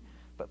good to me,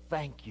 but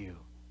thank you.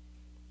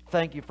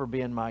 Thank you for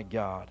being my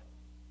God.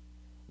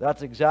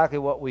 That's exactly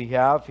what we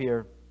have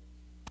here.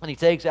 And He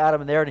takes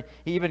Adam in there and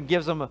He even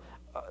gives him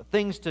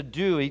things to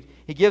do.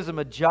 He gives him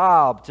a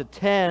job to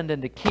tend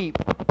and to keep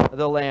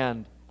the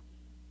land.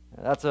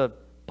 That's a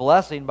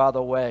blessing, by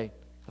the way.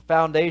 The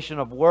foundation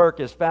of work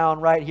is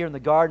found right here in the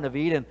Garden of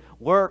Eden.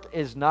 Work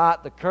is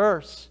not the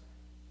curse.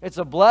 It's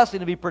a blessing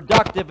to be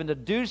productive and to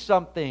do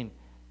something.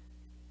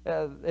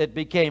 It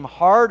became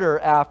harder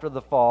after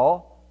the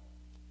fall.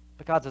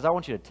 But God says, I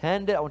want you to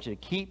tend it. I want you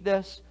to keep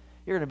this.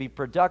 You're going to be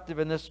productive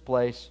in this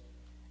place.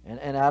 And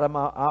Adam,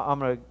 I'm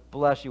going to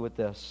bless you with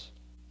this.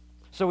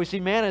 So we see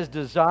man is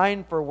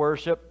designed for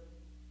worship.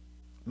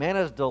 Man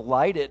is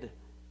delighted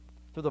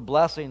through the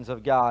blessings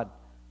of God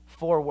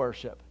for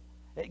worship.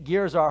 It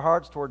gears our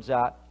hearts towards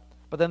that.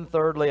 But then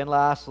thirdly and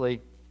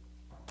lastly,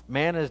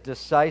 man is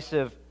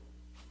decisive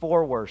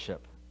for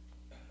worship.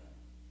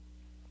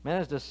 Man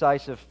is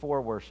decisive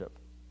for worship.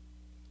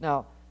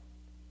 Now,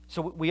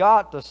 so we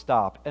ought to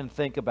stop and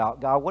think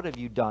about, God, what have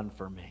you done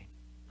for me?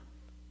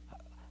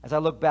 As I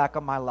look back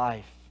on my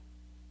life,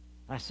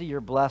 I see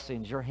your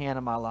blessings, your hand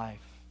in my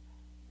life.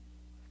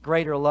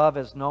 Greater love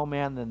is no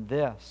man than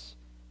this,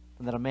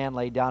 than that a man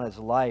lay down his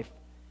life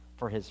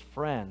for his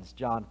friends.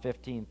 John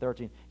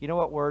 15:13. You know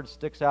what word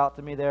sticks out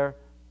to me there?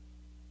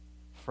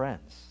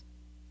 Friends.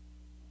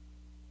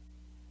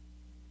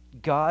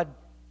 God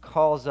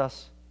calls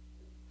us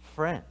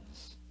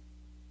friends.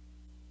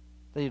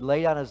 That He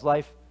laid down His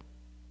life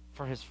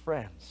for His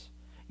friends.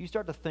 You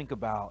start to think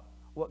about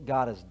what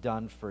God has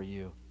done for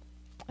you,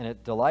 and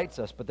it delights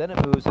us. But then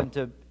it moves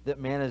into that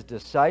man is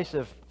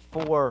decisive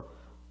for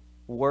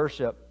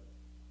worship.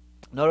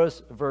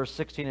 Notice verse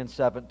 16 and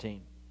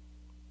 17.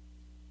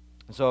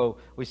 So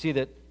we see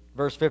that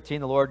verse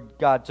 15, the Lord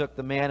God took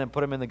the man and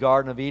put him in the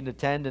Garden of Eden to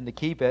tend and to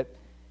keep it.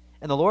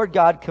 And the Lord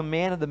God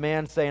commanded the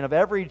man, saying, of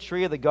every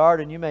tree of the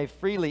garden you may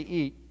freely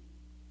eat,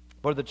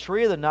 but of the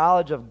tree of the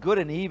knowledge of good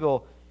and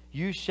evil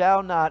you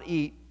shall not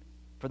eat.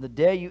 For the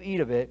day you eat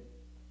of it,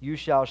 you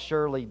shall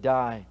surely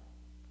die.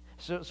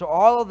 So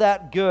all of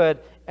that good,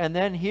 and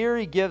then here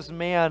He gives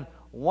man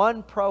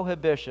one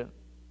prohibition.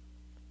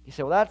 You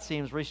say, well, that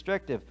seems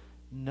restrictive.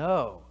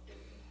 No,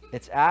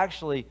 it's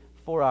actually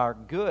for our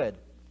good.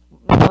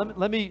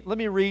 Let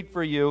me read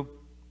for you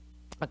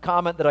a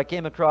comment that I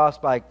came across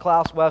by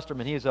Klaus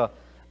Westermann. He's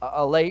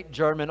a late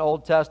German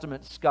Old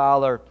Testament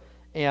scholar,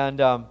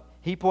 and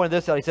he pointed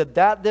this out. He said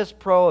that this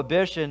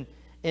prohibition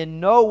in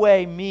no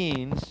way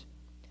means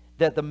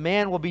that the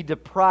man will be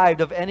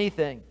deprived of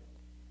anything.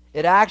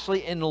 It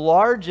actually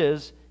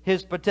enlarges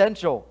his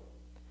potential.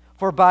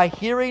 For by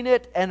hearing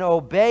it and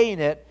obeying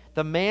it,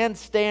 the man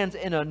stands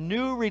in a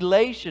new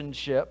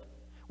relationship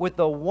with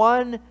the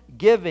one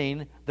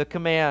giving the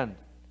command.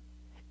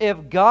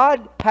 If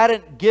God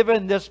hadn't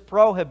given this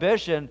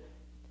prohibition,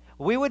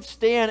 we would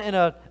stand in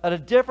a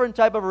different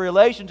type of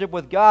relationship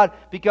with God,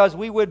 because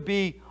we would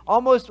be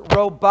almost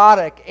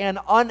robotic and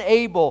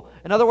unable.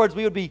 In other words,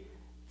 we would be,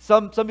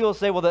 some people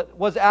say, well,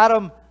 was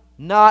Adam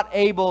not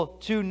able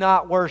to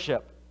not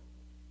worship?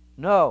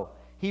 No,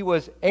 he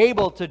was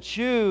able to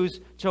choose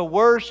to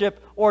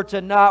worship or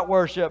to not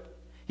worship.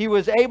 He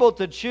was able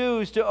to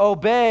choose to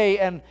obey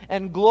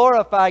and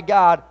glorify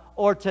God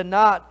or to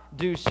not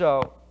do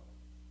so.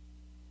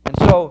 And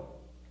so,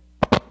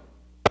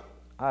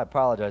 I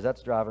apologize,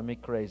 that's driving me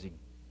crazy.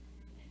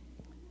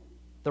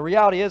 The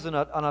reality is an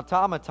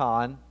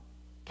automaton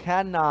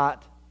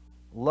cannot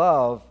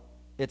love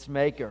its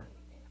maker,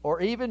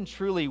 or even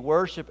truly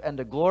worship and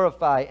to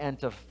glorify and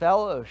to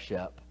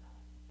fellowship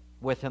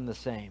with Him the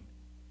same.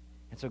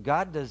 And so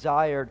God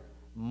desired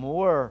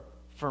more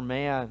for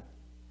man.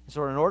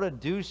 So in order to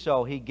do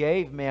so, He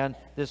gave man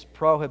this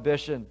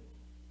prohibition.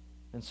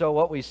 And so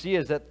what we see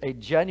is that a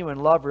genuine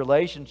love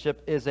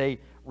relationship is a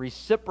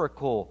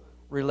reciprocal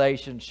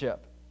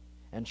relationship.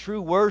 And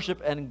true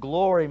worship and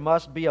glory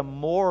must be a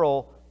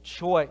moral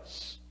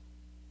choice.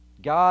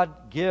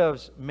 God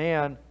gives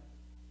man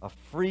a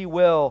free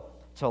will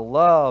to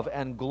love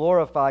and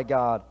glorify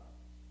God.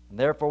 And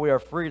therefore we are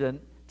free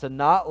to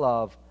not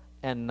love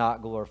and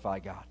not glorify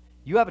God.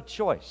 You have a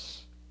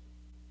choice.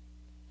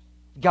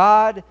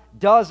 God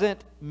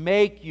doesn't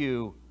make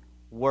you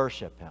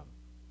worship Him.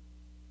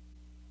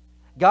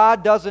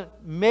 God doesn't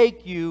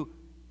make you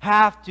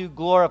have to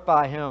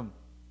glorify Him.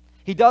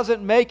 He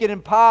doesn't make it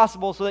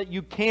impossible so that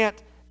you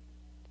can't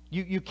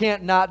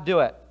not do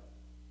it.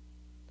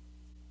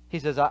 He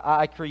says,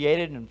 I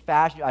created and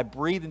fashioned you. I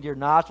breathed into your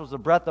nostrils the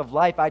breath of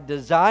life. I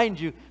designed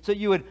you so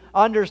you would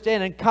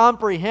understand and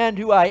comprehend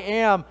who I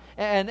am.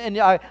 And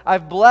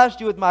I've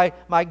blessed you with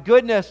my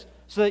goodness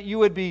so that you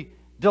would be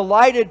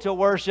delighted to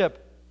worship.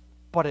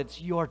 But it's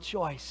your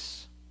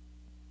choice.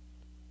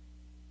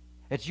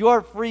 It's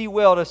your free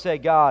will to say,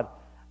 God,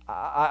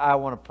 I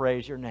want to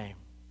praise your name.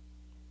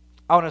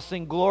 I want to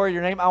sing glory to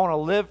your name. I want to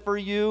live for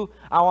you.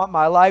 I want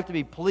my life to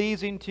be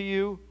pleasing to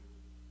you.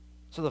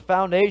 So the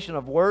foundation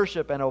of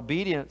worship and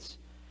obedience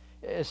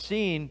is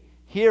seen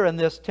here in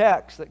this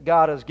text that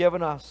God has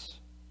given us,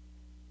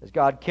 as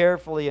God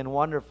carefully and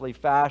wonderfully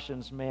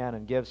fashions man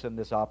and gives him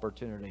this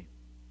opportunity.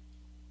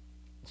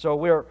 So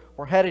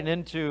we're heading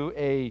into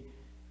a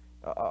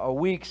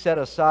week set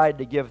aside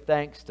to give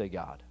thanks to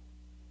God.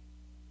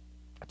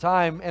 A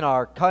time in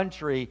our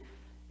country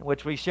in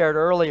which we shared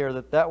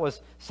earlier that was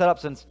set up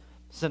since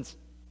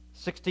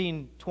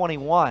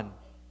 1621.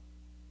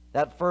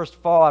 That first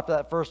fall, after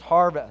that first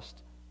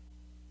harvest,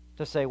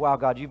 to say, wow,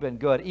 God, you've been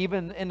good,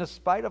 even in the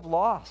spite of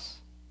loss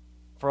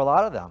for a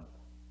lot of them.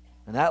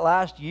 And that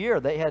last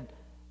year,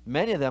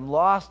 many of them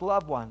lost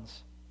loved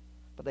ones,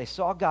 but they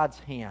saw God's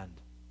hand.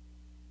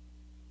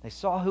 They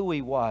saw who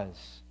He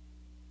was,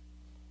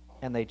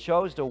 and they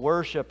chose to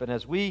worship. And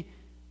as we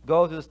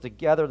go through this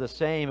together the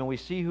same, and we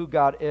see who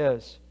God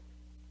is,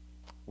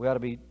 we ought to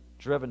be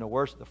driven to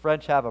worship. The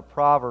French have a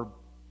proverb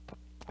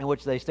in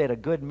which they state a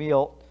good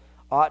meal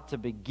ought to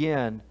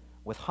begin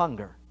with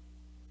hunger.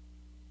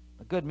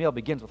 A good meal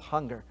begins with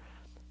hunger.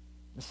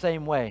 The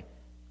same way,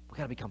 we've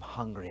got to become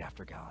hungry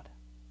after God.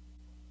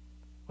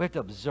 We have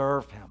to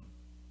observe Him.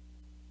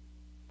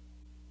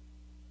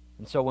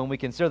 And so when we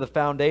consider the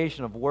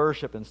foundation of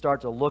worship and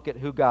start to look at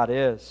who God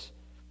is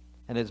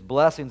and His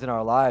blessings in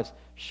our lives,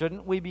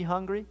 shouldn't we be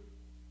hungry?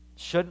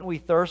 Shouldn't we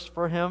thirst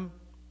for Him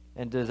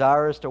and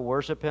desirous to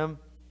worship Him?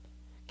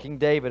 King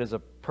David is a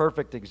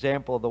perfect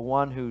example of the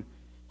one who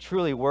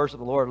truly worshiped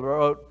the Lord. He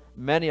wrote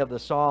many of the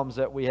Psalms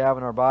that we have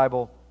in our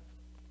Bible.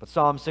 But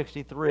Psalm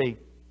 63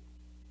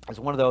 is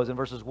one of those in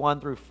verses 1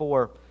 through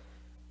 4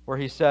 where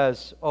he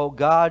says, "O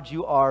God,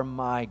 you are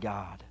my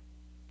God.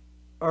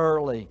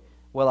 Early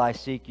will I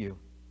seek you.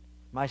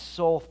 My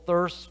soul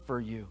thirsts for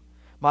you.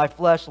 My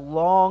flesh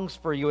longs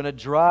for you in a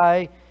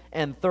dry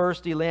and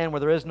thirsty land where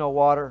there is no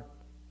water.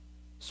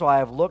 So I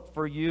have looked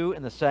for you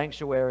in the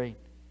sanctuary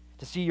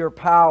to see your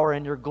power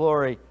and your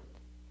glory,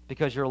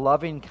 because your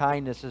loving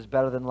kindness is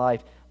better than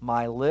life.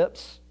 My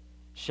lips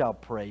shall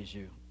praise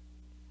you.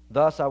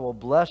 Thus I will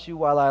bless you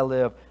while I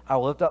live. I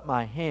will lift up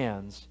my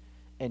hands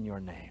in your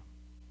name."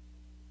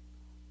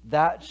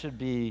 That should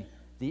be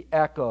the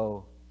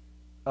echo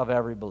of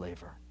every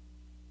believer.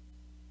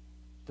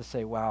 To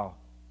say, wow,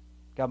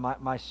 God,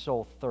 my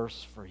soul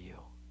thirsts for you.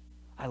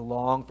 I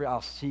long for you.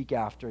 I'll seek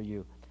after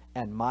you,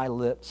 and my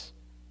lips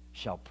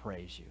shall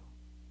praise you.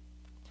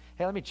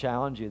 Hey, let me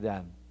challenge you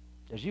then.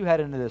 As you head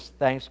into this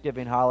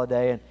Thanksgiving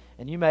holiday,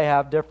 and you may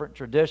have different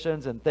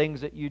traditions and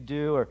things that you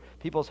do or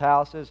people's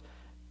houses,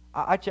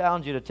 I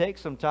challenge you to take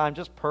some time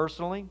just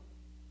personally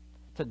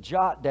to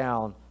jot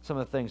down some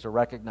of the things to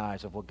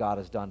recognize of what God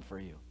has done for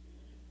you.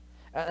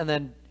 And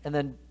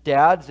then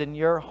dads, in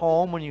your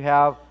home when you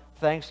have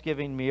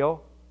Thanksgiving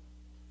meal,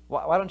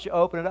 why don't you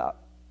open it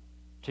up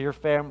to your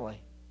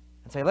family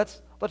and say,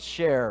 let's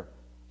share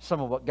some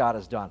of what God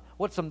has done.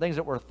 What's some things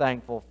that we're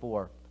thankful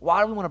for?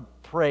 Why do we want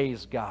to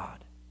praise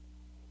God?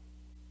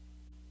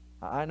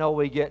 I know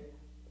we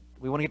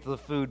want to get to the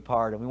food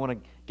part and we want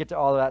to get to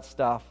all of that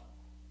stuff,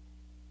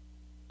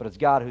 but it's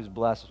God who's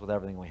blessed us with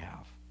everything we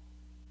have.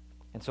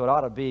 And so it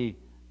ought to be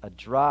a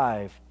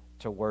drive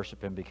to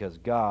worship Him because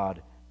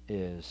God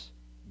is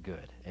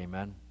good.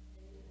 Amen?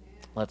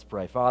 Let's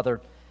pray.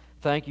 Father,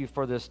 thank you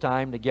for this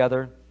time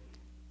together.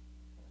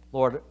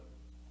 Lord,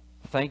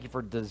 thank you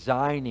for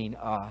designing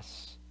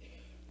us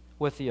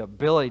with the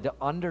ability to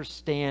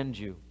understand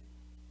you,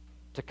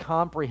 to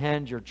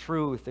comprehend your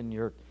truth and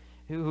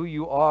who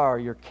you are,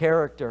 your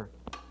character,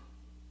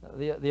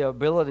 the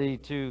ability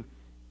to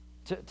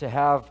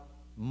have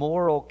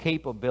moral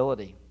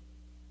capability.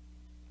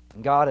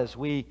 And God, as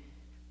we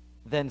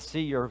then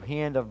see your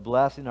hand of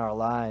blessing our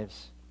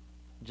lives,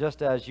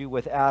 just as you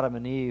with Adam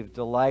and Eve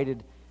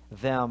delighted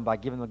them by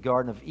giving the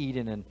Garden of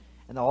Eden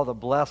and all the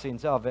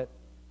blessings of it,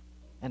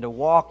 and to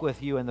walk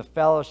with you in the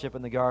fellowship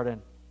in the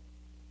garden.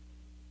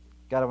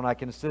 God, when I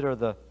consider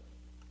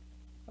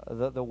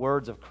the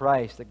words of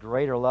Christ, that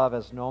greater love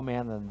has no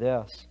man than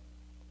this,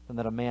 than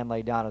that a man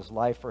lay down his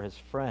life for his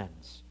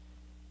friends,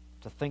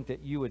 to think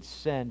that you would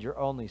send your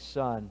only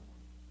Son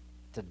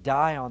to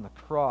die on the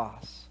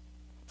cross,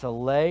 to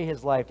lay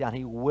His life down.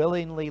 He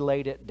willingly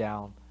laid it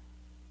down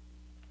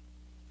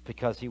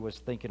because He was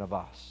thinking of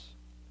us.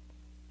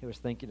 He was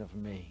thinking of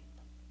me.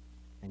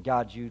 And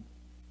God, you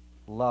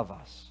love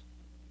us.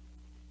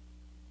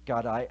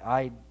 God,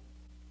 I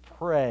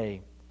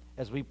pray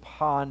as we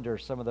ponder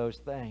some of those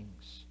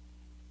things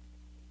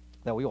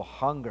that we will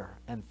hunger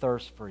and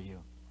thirst for you,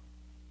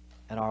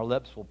 and our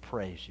lips will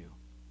praise you.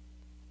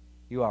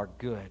 You are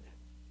good,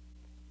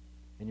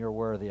 and you're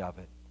worthy of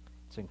it.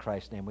 It's in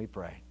Christ's name we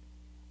pray.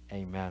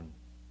 Amen.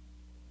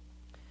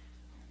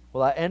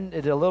 Well, I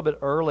ended a little bit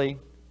early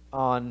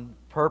on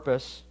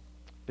purpose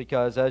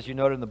because, as you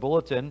noted in the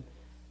bulletin,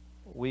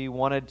 we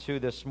wanted to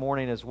this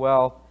morning as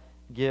well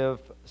give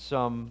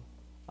some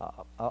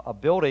a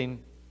building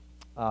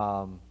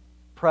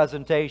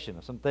presentation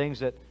of some things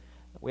that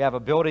we have a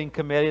building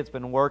committee that's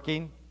been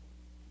working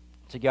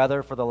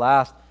together for the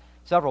last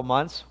several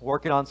months,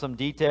 working on some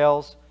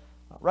details,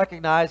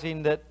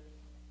 recognizing that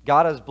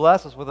God has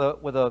blessed us with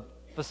a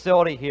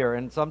facility here,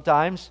 and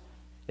sometimes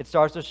it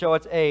starts to show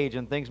its age,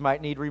 and things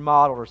might need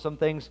remodeled, or some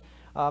things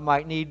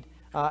might need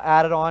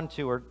added on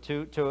to, or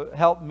to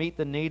help meet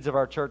the needs of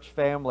our church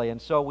family.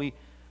 And so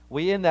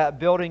we in that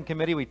building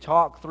committee, we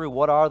talk through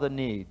what are the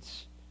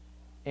needs,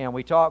 and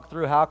we talk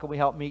through how can we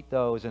help meet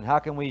those, and how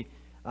can we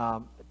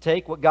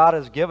take what God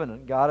has given,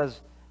 and God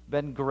has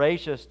been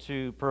gracious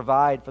to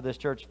provide for this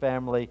church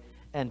family,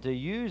 and to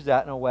use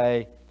that in a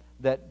way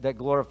that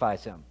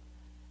glorifies Him.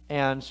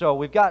 And so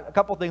we've got a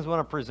couple things we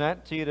want to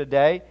present to you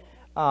today,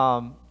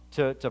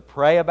 to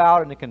pray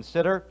about and to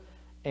consider,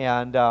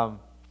 and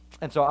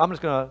so I'm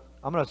going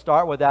to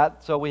start with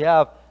that. So we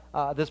have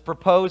this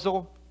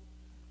proposal,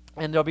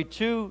 and there'll be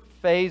two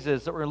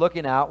phases that we're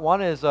looking at.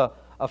 One is a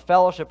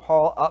fellowship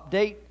hall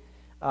update.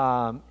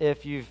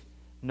 If you've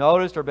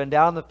noticed or been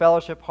down in the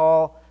fellowship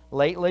hall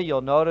lately,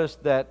 you'll notice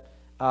that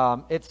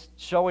it's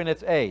showing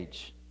its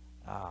age.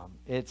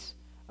 It's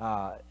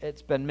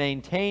been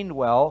maintained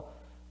well,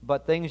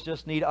 but things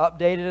just need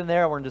updated in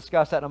there. We're going to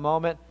discuss that in a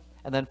moment.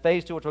 And then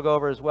phase two, which we'll go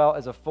over as well,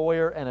 is a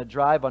foyer and a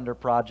drive-under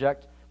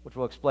project, which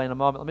we'll explain in a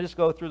moment. Let me just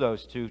go through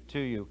those two to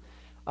you.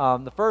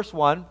 The first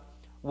one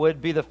would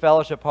be the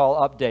fellowship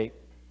hall update.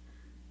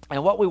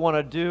 And what we want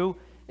to do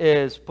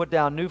is put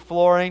down new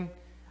flooring,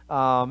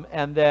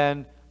 and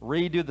then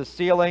redo the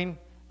ceiling,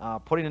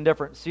 putting in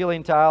different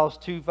ceiling tiles,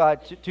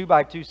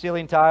 2x2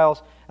 ceiling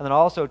tiles, and then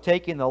also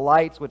taking the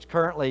lights which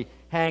currently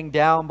hang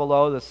down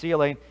below the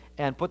ceiling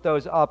and put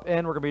those up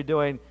in. We're going to be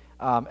doing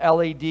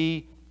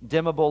LED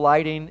dimmable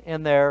lighting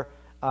in there,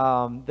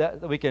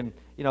 that we can,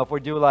 if we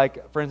do,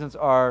 like, for instance,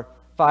 our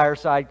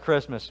fireside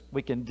Christmas,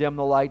 we can dim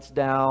the lights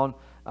down.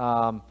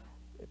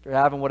 If you're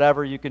having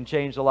whatever, you can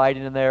change the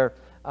lighting in there.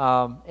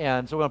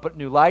 And so we're going to put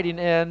new lighting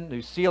in,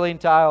 new ceiling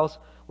tiles.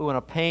 We want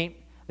to paint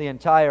the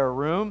entire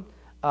room,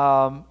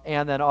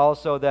 and then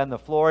also then the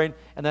flooring,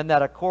 and then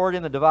that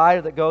accordion, the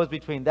divider that goes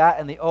between that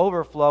and the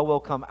overflow will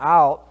come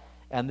out,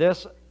 and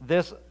this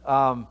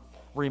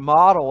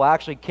remodel will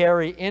actually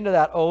carry into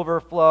that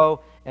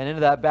overflow and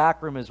into that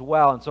back room as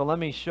well. And so let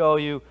me show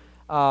you.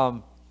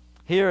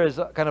 Here is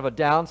kind of a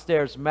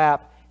downstairs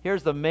map.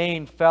 Here's the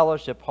main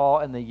fellowship hall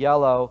in the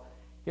yellow.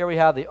 Here we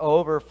have the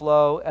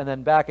overflow, and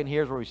then back in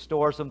here is where we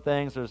store some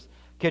things. There's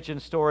kitchen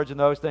storage and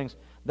those things.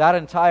 That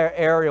entire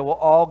area will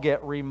all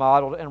get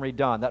remodeled and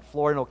redone. That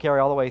flooring will carry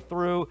all the way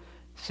through,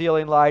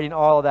 ceiling lighting,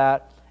 all of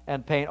that,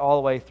 and paint all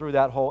the way through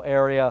that whole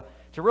area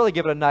to really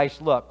give it a nice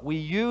look. We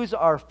use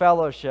our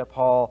fellowship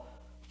hall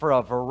for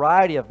a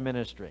variety of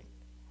ministry.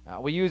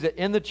 We use it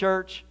in the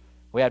church.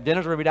 We have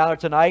dinners. We're going to be down there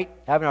tonight,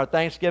 having our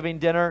Thanksgiving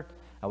dinner.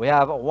 We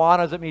have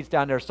Awanas that meets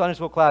down there, Sunday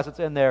school class that's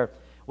in there.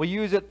 We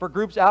use it for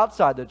groups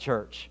outside the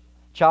church.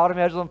 Child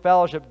Evangelism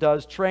Fellowship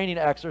does training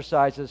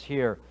exercises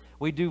here.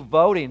 We do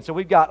voting. So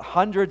we've got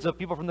hundreds of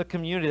people from the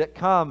community that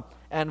come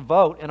and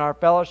vote in our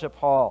fellowship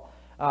hall.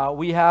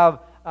 We have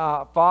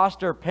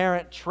foster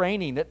parent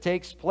training that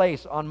takes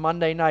place on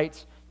Monday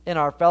nights in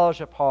our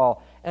fellowship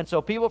hall. And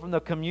so people from the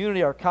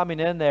community are coming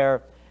in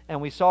there,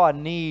 and we saw a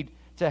need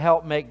to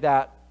help make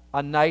that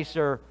a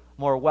nicer,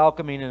 more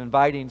welcoming and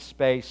inviting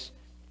space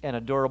and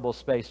a durable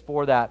space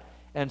for that.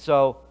 And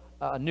so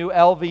new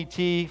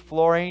LVT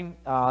flooring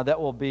that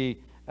will be,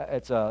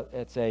 it's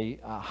a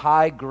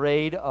high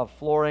grade of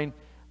flooring,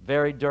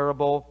 very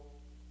durable.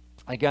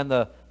 Again,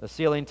 the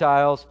ceiling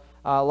tiles,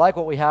 like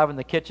what we have in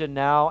the kitchen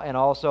now, and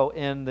also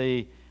in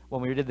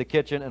when we did the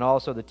kitchen, and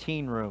also the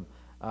teen room,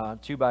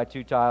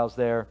 2x2 tiles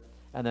there,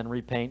 and then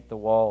repaint the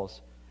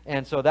walls.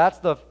 And so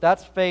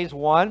that's phase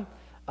one.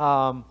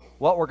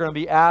 What we're going to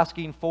be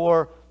asking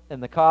for,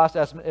 and the cost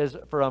estimate is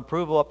for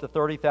approval up to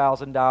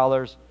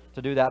 $30,000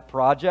 to do that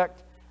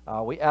project.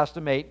 We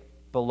estimate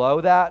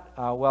below that,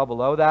 well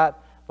below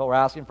that, but we're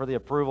asking for the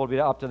approval to be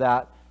up to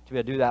that, to be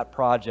able to do that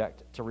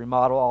project, to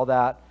remodel all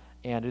that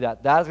and do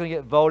that. That is going to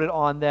get voted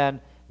on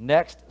then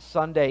next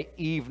Sunday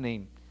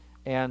evening.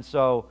 And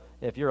so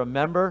if you're a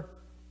member,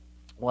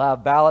 we'll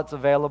have ballots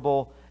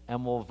available,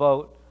 and we'll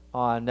vote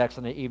on next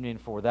Sunday evening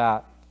for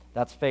that.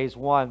 That's phase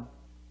one.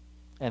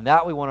 And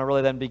that we want to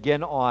really then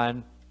begin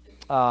on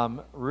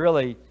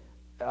really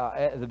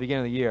at the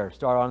beginning of the year.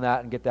 Start on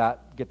that and get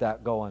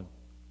that going.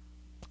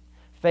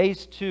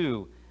 Phase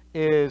two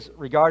is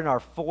regarding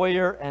our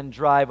foyer and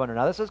drive-under.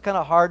 Now, this is kind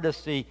of hard to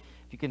see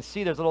you can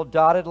see there's a little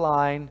dotted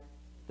line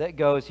that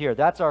goes here.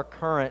 That's our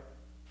current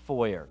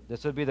foyer.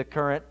 This would be the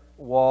current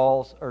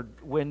walls or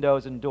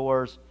windows and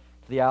doors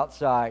to the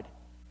outside.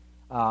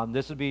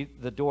 This would be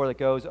the door that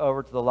goes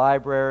over to the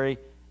library,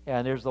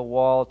 and there's the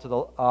wall to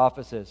the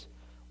offices.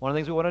 One of the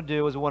things we want to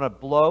do is we want to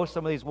blow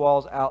some of these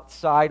walls out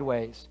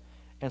sideways.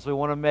 And so we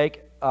want to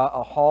make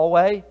a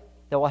hallway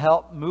that will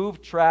help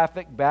move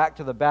traffic back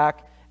to the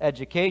back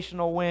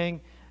educational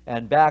wing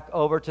and back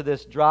over to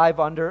this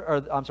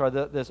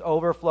this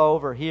overflow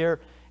over here.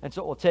 And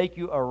so it will take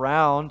you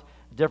around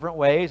different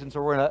ways. And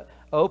so we're going to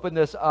open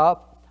this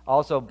up,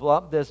 also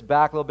bump this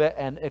back a little bit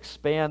and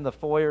expand the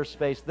foyer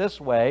space this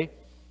way.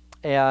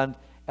 And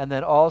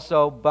then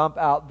also bump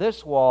out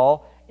this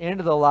wall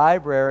into the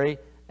library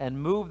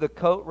and move the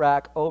coat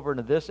rack over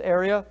into this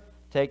area.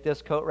 Take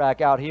this coat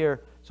rack out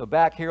here. So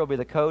back here will be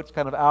the coats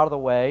kind of out of the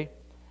way,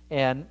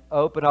 and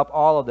open up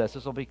all of this.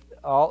 This will be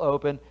all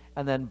open,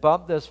 and then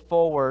bump this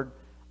forward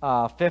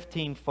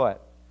 15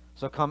 foot.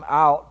 So come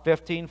out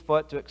 15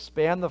 foot to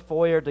expand the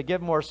foyer to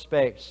give more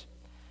space.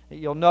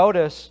 You'll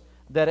notice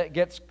that it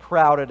gets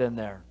crowded in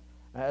there,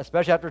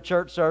 especially after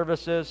church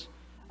services.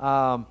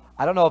 I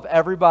don't know if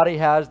everybody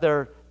has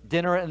their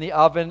dinner in the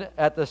oven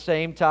at the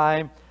same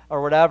time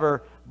or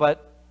whatever,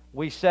 but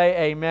we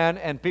say amen,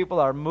 and people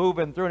are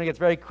moving through, and it gets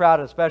very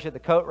crowded, especially at the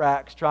coat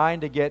racks,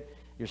 trying to get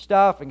your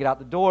stuff and get out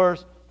the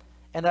doors,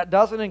 and that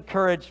doesn't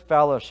encourage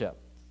fellowship.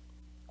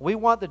 We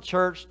want the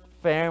church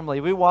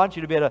family. We want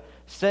you to be able to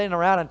sit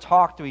around and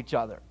talk to each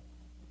other,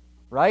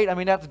 right? I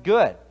mean, that's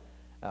good.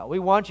 We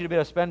want you to be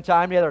able to spend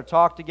time together,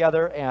 talk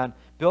together, and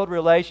build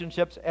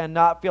relationships, and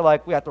not feel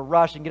like we have to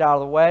rush and get out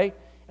of the way.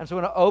 And so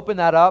we're going to open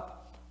that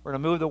up. We're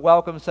going to move the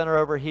Welcome Center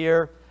over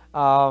here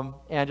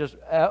and just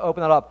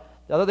open that up.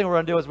 The other thing we're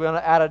going to do is we're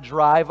going to add a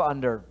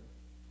drive-under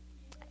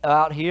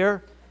out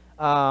here.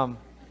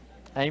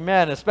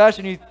 Amen.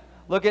 Especially when you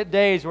look at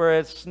days where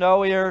it's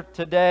snowier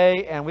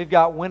today and we've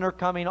got winter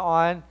coming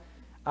on.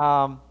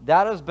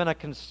 That has been a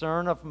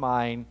concern of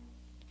mine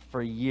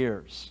for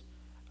years.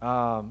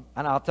 And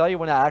I'll tell you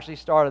when I actually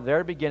started, the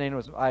very beginning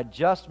was I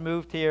just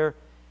moved here,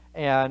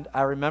 and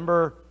I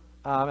remember,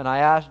 and I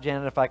asked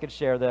Janet if I could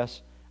share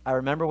this. I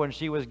remember when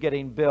she was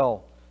getting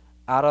Bill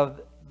out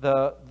of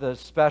the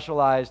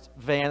specialized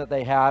van that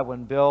they had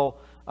when Bill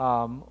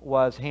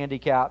was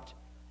handicapped,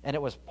 and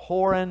it was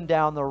pouring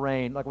down the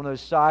rain, like one of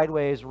those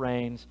sideways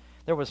rains.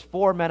 There was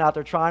 4 men out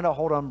there trying to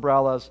hold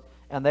umbrellas,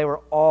 and they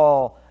were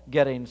all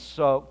getting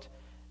soaked.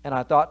 And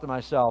I thought to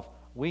myself,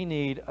 we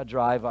need a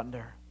drive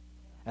under.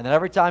 And then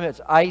every time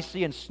it's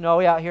icy and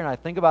snowy out here, and I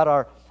think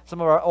about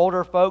some of our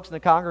older folks in the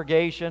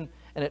congregation,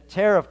 and it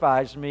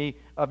terrifies me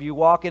of you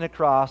walking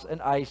across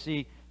an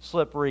icy,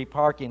 slippery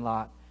parking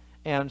lot.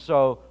 And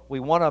so we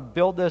want to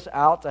build this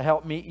out to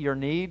help meet your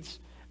needs.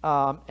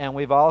 And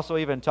we've also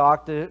even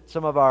talked to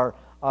some of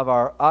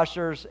our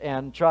ushers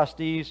and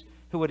trustees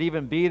who would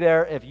even be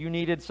there if you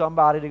needed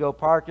somebody to go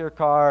park your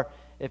car,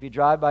 if you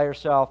drive by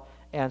yourself,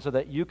 and so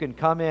that you can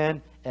come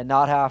in and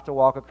not have to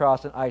walk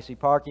across an icy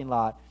parking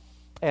lot.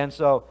 And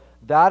so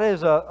that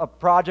is a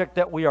project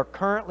that we are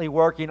currently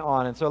working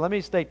on. And so let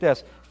me state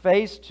this.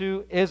 Phase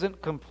 2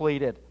 isn't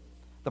completed.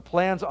 The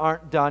plans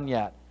aren't done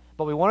yet.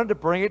 But we wanted to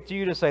bring it to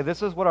you to say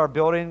this is what our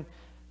building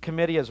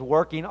committee is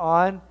working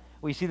on.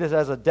 We see this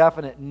as a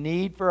definite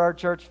need for our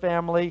church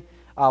family.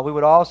 We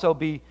would also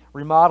be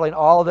remodeling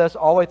all of this,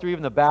 all the way through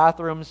even the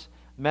bathrooms.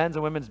 Men's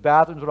and women's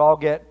bathrooms would all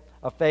get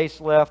a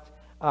facelift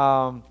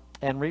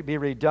and be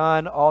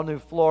redone. All new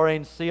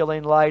flooring,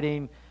 ceiling,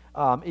 lighting,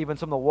 even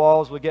some of the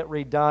walls would get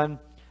redone.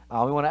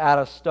 We want to add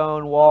a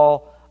stone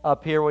wall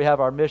up here. We have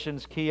our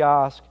missions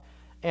kiosk.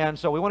 And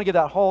so we want to give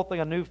that whole thing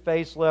a new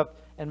facelift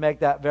and make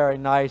that very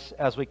nice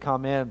as we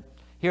come in.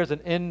 Here's an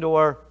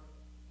indoor,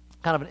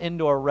 kind of an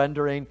indoor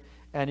rendering,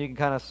 and you can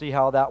kind of see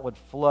how that would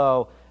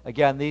flow.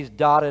 Again, these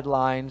dotted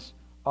lines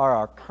are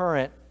our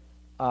current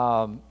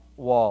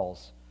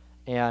walls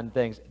and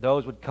things.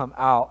 Those would come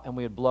out, and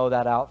we would blow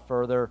that out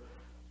further.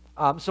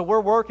 So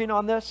we're working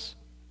on this.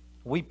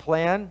 We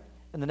plan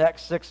in the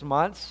next 6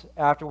 months,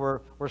 after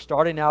we're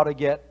starting now to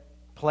get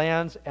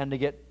plans and to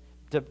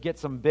get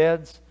some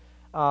bids,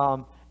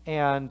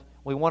 and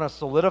we want to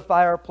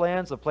solidify our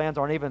plans. The plans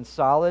aren't even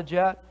solid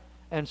yet,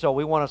 and so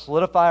we want to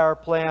solidify our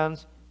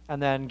plans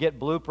and then get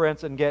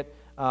blueprints and get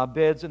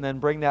bids, and then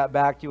bring that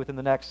back to you within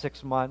the next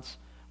 6 months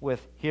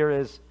with here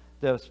is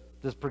this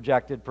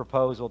projected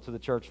proposal to the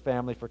church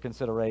family for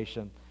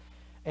consideration.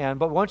 But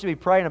we want you to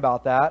be praying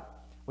about that.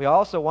 We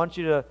also want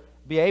you to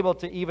be able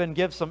to even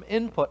give some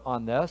input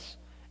on this,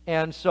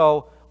 and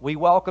so we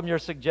welcome your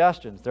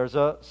suggestions. There's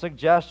a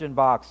suggestion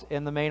box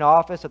in the main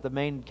office at the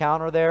main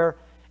counter there,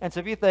 and so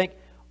if you think,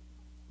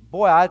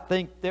 boy, I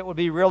think it would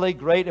be really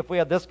great if we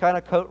had this kind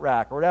of coat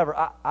rack or whatever.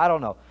 I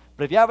don't know.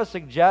 But if you have a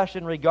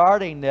suggestion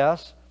regarding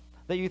this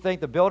that you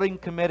think the building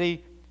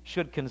committee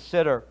should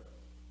consider,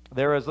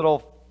 there is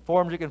little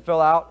forms you can fill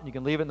out, and you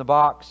can leave it in the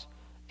box,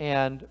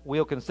 and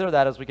we'll consider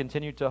that as we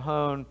continue to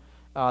hone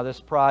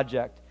this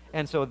project.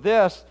 And so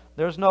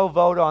there's no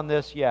vote on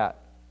this yet.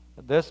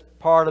 This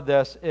part of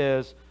this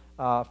is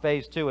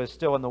phase 2 is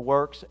still in the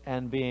works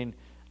and being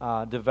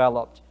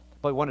developed.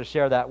 But we want to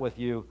share that with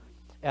you.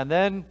 And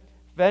then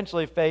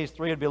eventually phase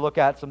 3 would be look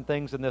at some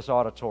things in this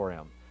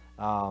auditorium,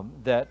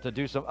 that to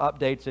do some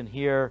updates in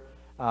here,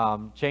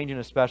 changing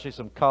especially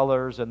some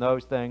colors and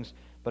those things.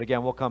 But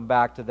again, we'll come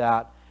back to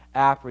that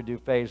after we do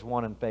phase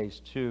 1 and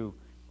phase 2.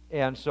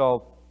 And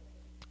so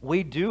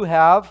we do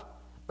have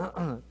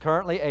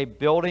currently a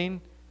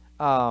building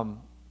fund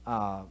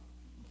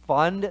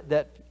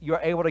that you're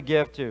able to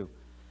give to.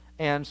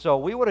 And so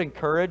we would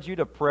encourage you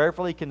to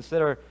prayerfully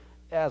consider,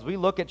 as we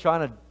look at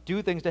trying to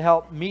do things to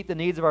help meet the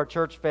needs of our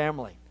church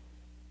family,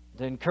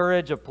 to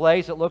encourage a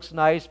place that looks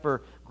nice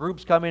for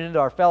groups coming into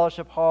our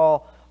fellowship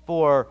hall,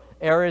 for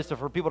areas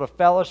for people to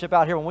fellowship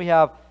out here. When we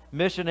have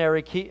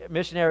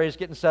missionaries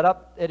getting set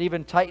up, it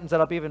even tightens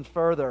that up even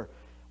further.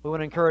 We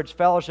want to encourage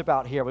fellowship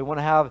out here. We want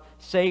to have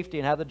safety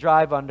and have the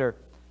drive under.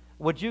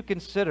 Would you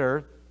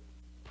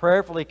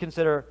prayerfully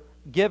consider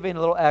giving a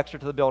little extra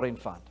to the building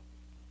fund?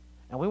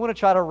 And we want to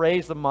try to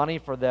raise the money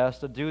for this,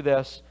 to do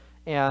this,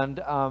 and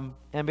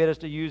be able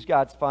to use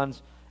God's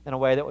funds in a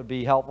way that would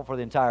be helpful for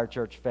the entire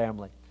church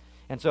family.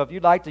 And so if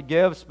you'd like to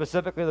give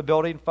specifically to the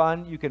building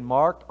fund, you can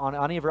mark on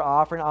any of your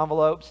offering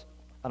envelopes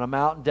an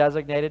amount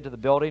designated to the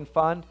building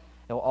fund.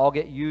 It will all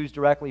get used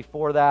directly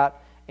for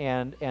that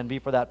and be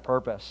for that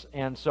purpose.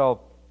 And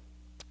so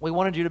we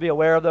wanted you to be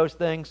aware of those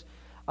things.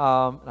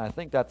 And I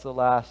think that's the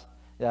last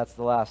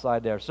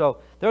slide there. So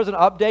there's an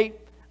update,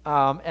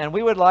 and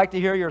we would like to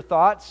hear your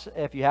thoughts.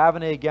 If you have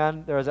any,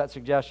 again, there's that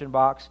suggestion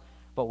box.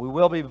 But we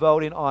will be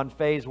voting on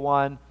phase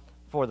 1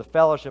 for the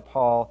fellowship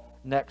hall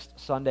next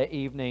Sunday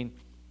evening.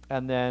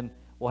 And then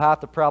we'll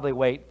have to probably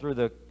wait through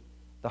the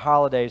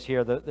holidays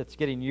here that's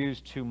getting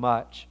used too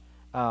much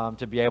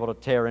to be able to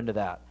tear into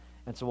that.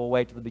 And so we'll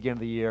wait to the beginning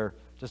of the year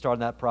to start on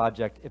that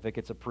project if it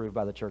gets approved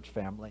by the church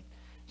family.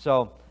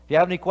 So if you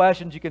have any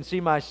questions, you can see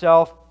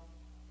myself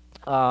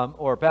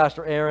or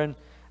Pastor Aaron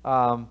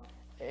or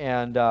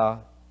any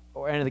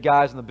of the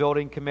guys in the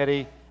building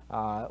committee,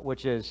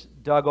 which is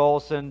Doug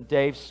Olson,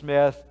 Dave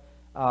Smith.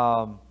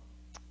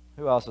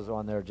 Who else is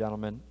on there,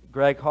 gentlemen?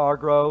 Greg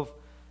Hargrove.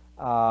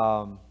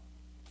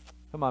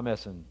 Who am I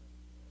missing?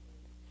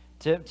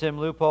 Tim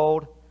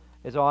Leupold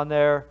is on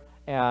there,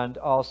 and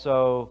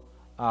also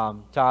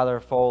Tyler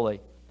Foley.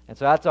 And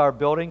so that's our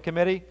building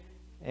committee.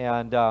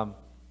 And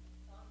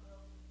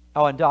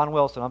and Don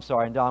Wilson. I'm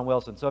sorry, and Don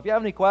Wilson. So if you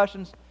have any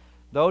questions,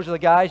 those are the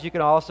guys you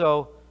can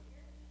also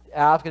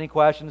ask any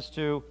questions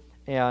to.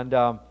 And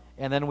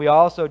then we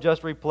also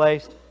just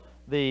replaced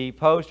the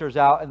posters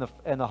out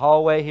in the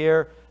hallway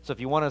here. So if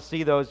you want to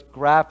see those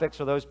graphics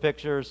or those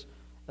pictures,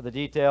 the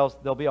details,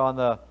 they'll be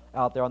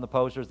out there on the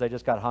posters. They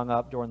just got hung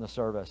up during the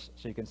service,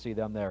 so you can see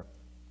them there.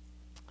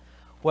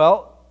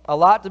 Well, a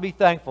lot to be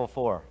thankful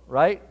for,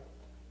 right?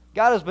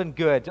 God has been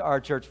good to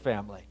our church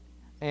family,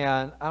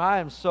 and I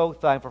am so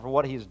thankful for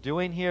what He's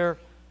doing here,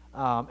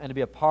 and to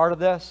be a part of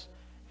this.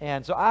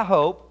 And so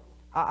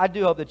I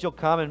do hope that you'll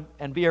come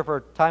and be here for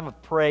a time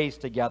of praise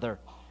together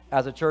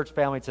as a church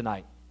family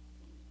tonight.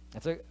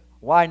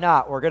 Why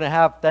not? We're going to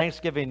have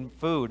Thanksgiving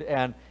food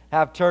and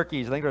have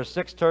turkeys. I think there's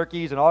 6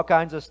 turkeys and all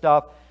kinds of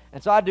stuff.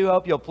 And so I do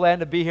hope you'll plan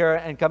to be here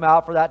and come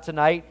out for that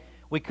tonight.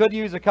 We could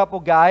use a couple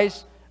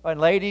guys and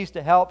ladies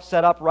to help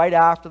set up right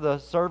after the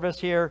service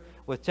here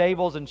with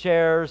tables and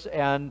chairs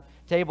and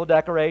table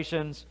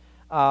decorations.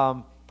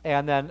 And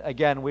then,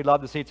 again, we'd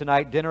love to see you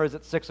tonight. Dinner is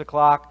at 6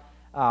 o'clock.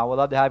 We'd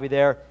love to have you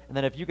there. And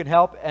then if you can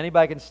help,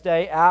 anybody can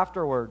stay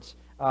afterwards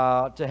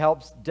to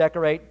help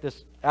decorate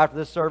this after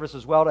this service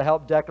as well, to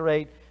help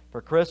decorate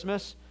for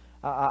Christmas.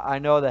 I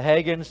know the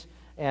Hagans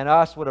and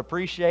us would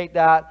appreciate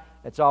that.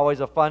 It's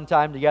always a fun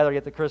time together to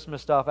get the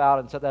Christmas stuff out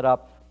and set that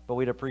up, but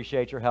we'd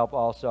appreciate your help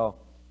also.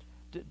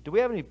 Do we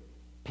have any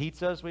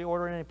pizzas? We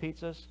order any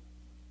pizzas?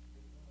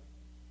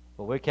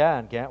 Well, we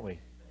can, can't we?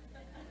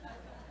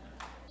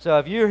 So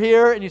if you're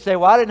here and you say,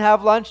 well, I didn't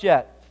have lunch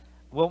yet,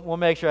 we'll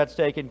make sure that's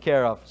taken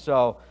care of.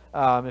 So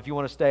if you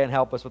want to stay and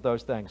help us with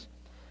those things.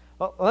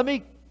 Well, let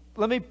me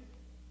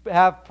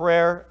have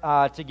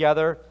prayer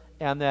together,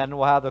 and then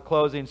we'll have the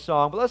closing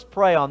song. But let's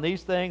pray on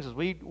these things as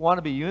we want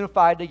to be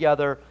unified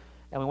together,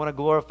 and we want to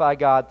glorify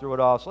God through it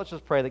all. So let's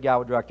just pray that God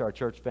would direct our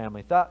church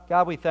family.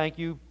 God, we thank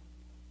you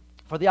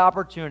for the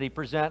opportunity to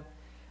present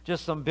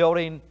just some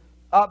building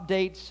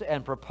updates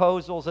and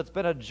proposals. It's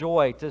been a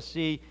joy to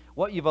see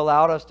what you've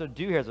allowed us to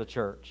do here as a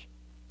church,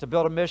 to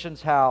build a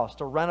missions house,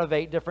 to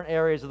renovate different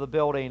areas of the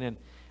building, and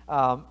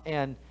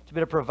to be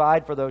able to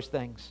provide for those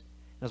things.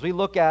 As we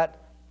look at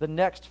the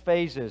next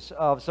phases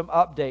of some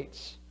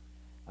updates,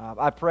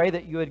 I pray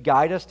that you would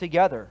guide us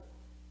together,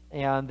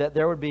 and that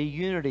there would be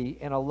unity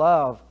and a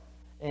love,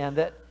 and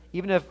that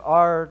even if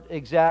our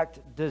exact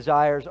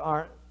desires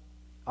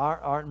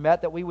aren't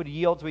met, that we would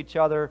yield to each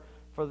other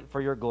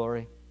for your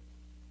glory.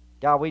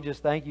 God, we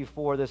just thank you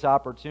for this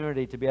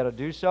opportunity to be able to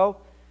do so.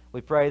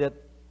 We pray that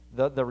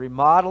the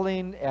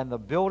remodeling and the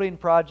building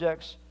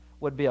projects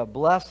would be a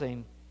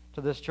blessing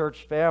to this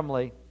church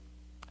family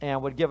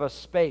and would give us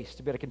space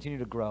to be able to continue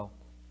to grow.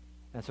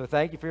 And so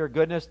thank you for your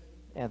goodness,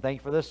 and thank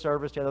you for this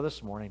service together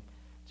this morning.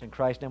 It's in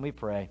Christ's name we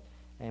pray.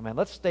 Amen.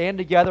 Let's stand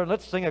together and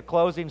let's sing a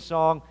closing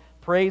song,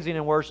 praising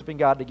and worshiping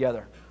God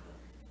together.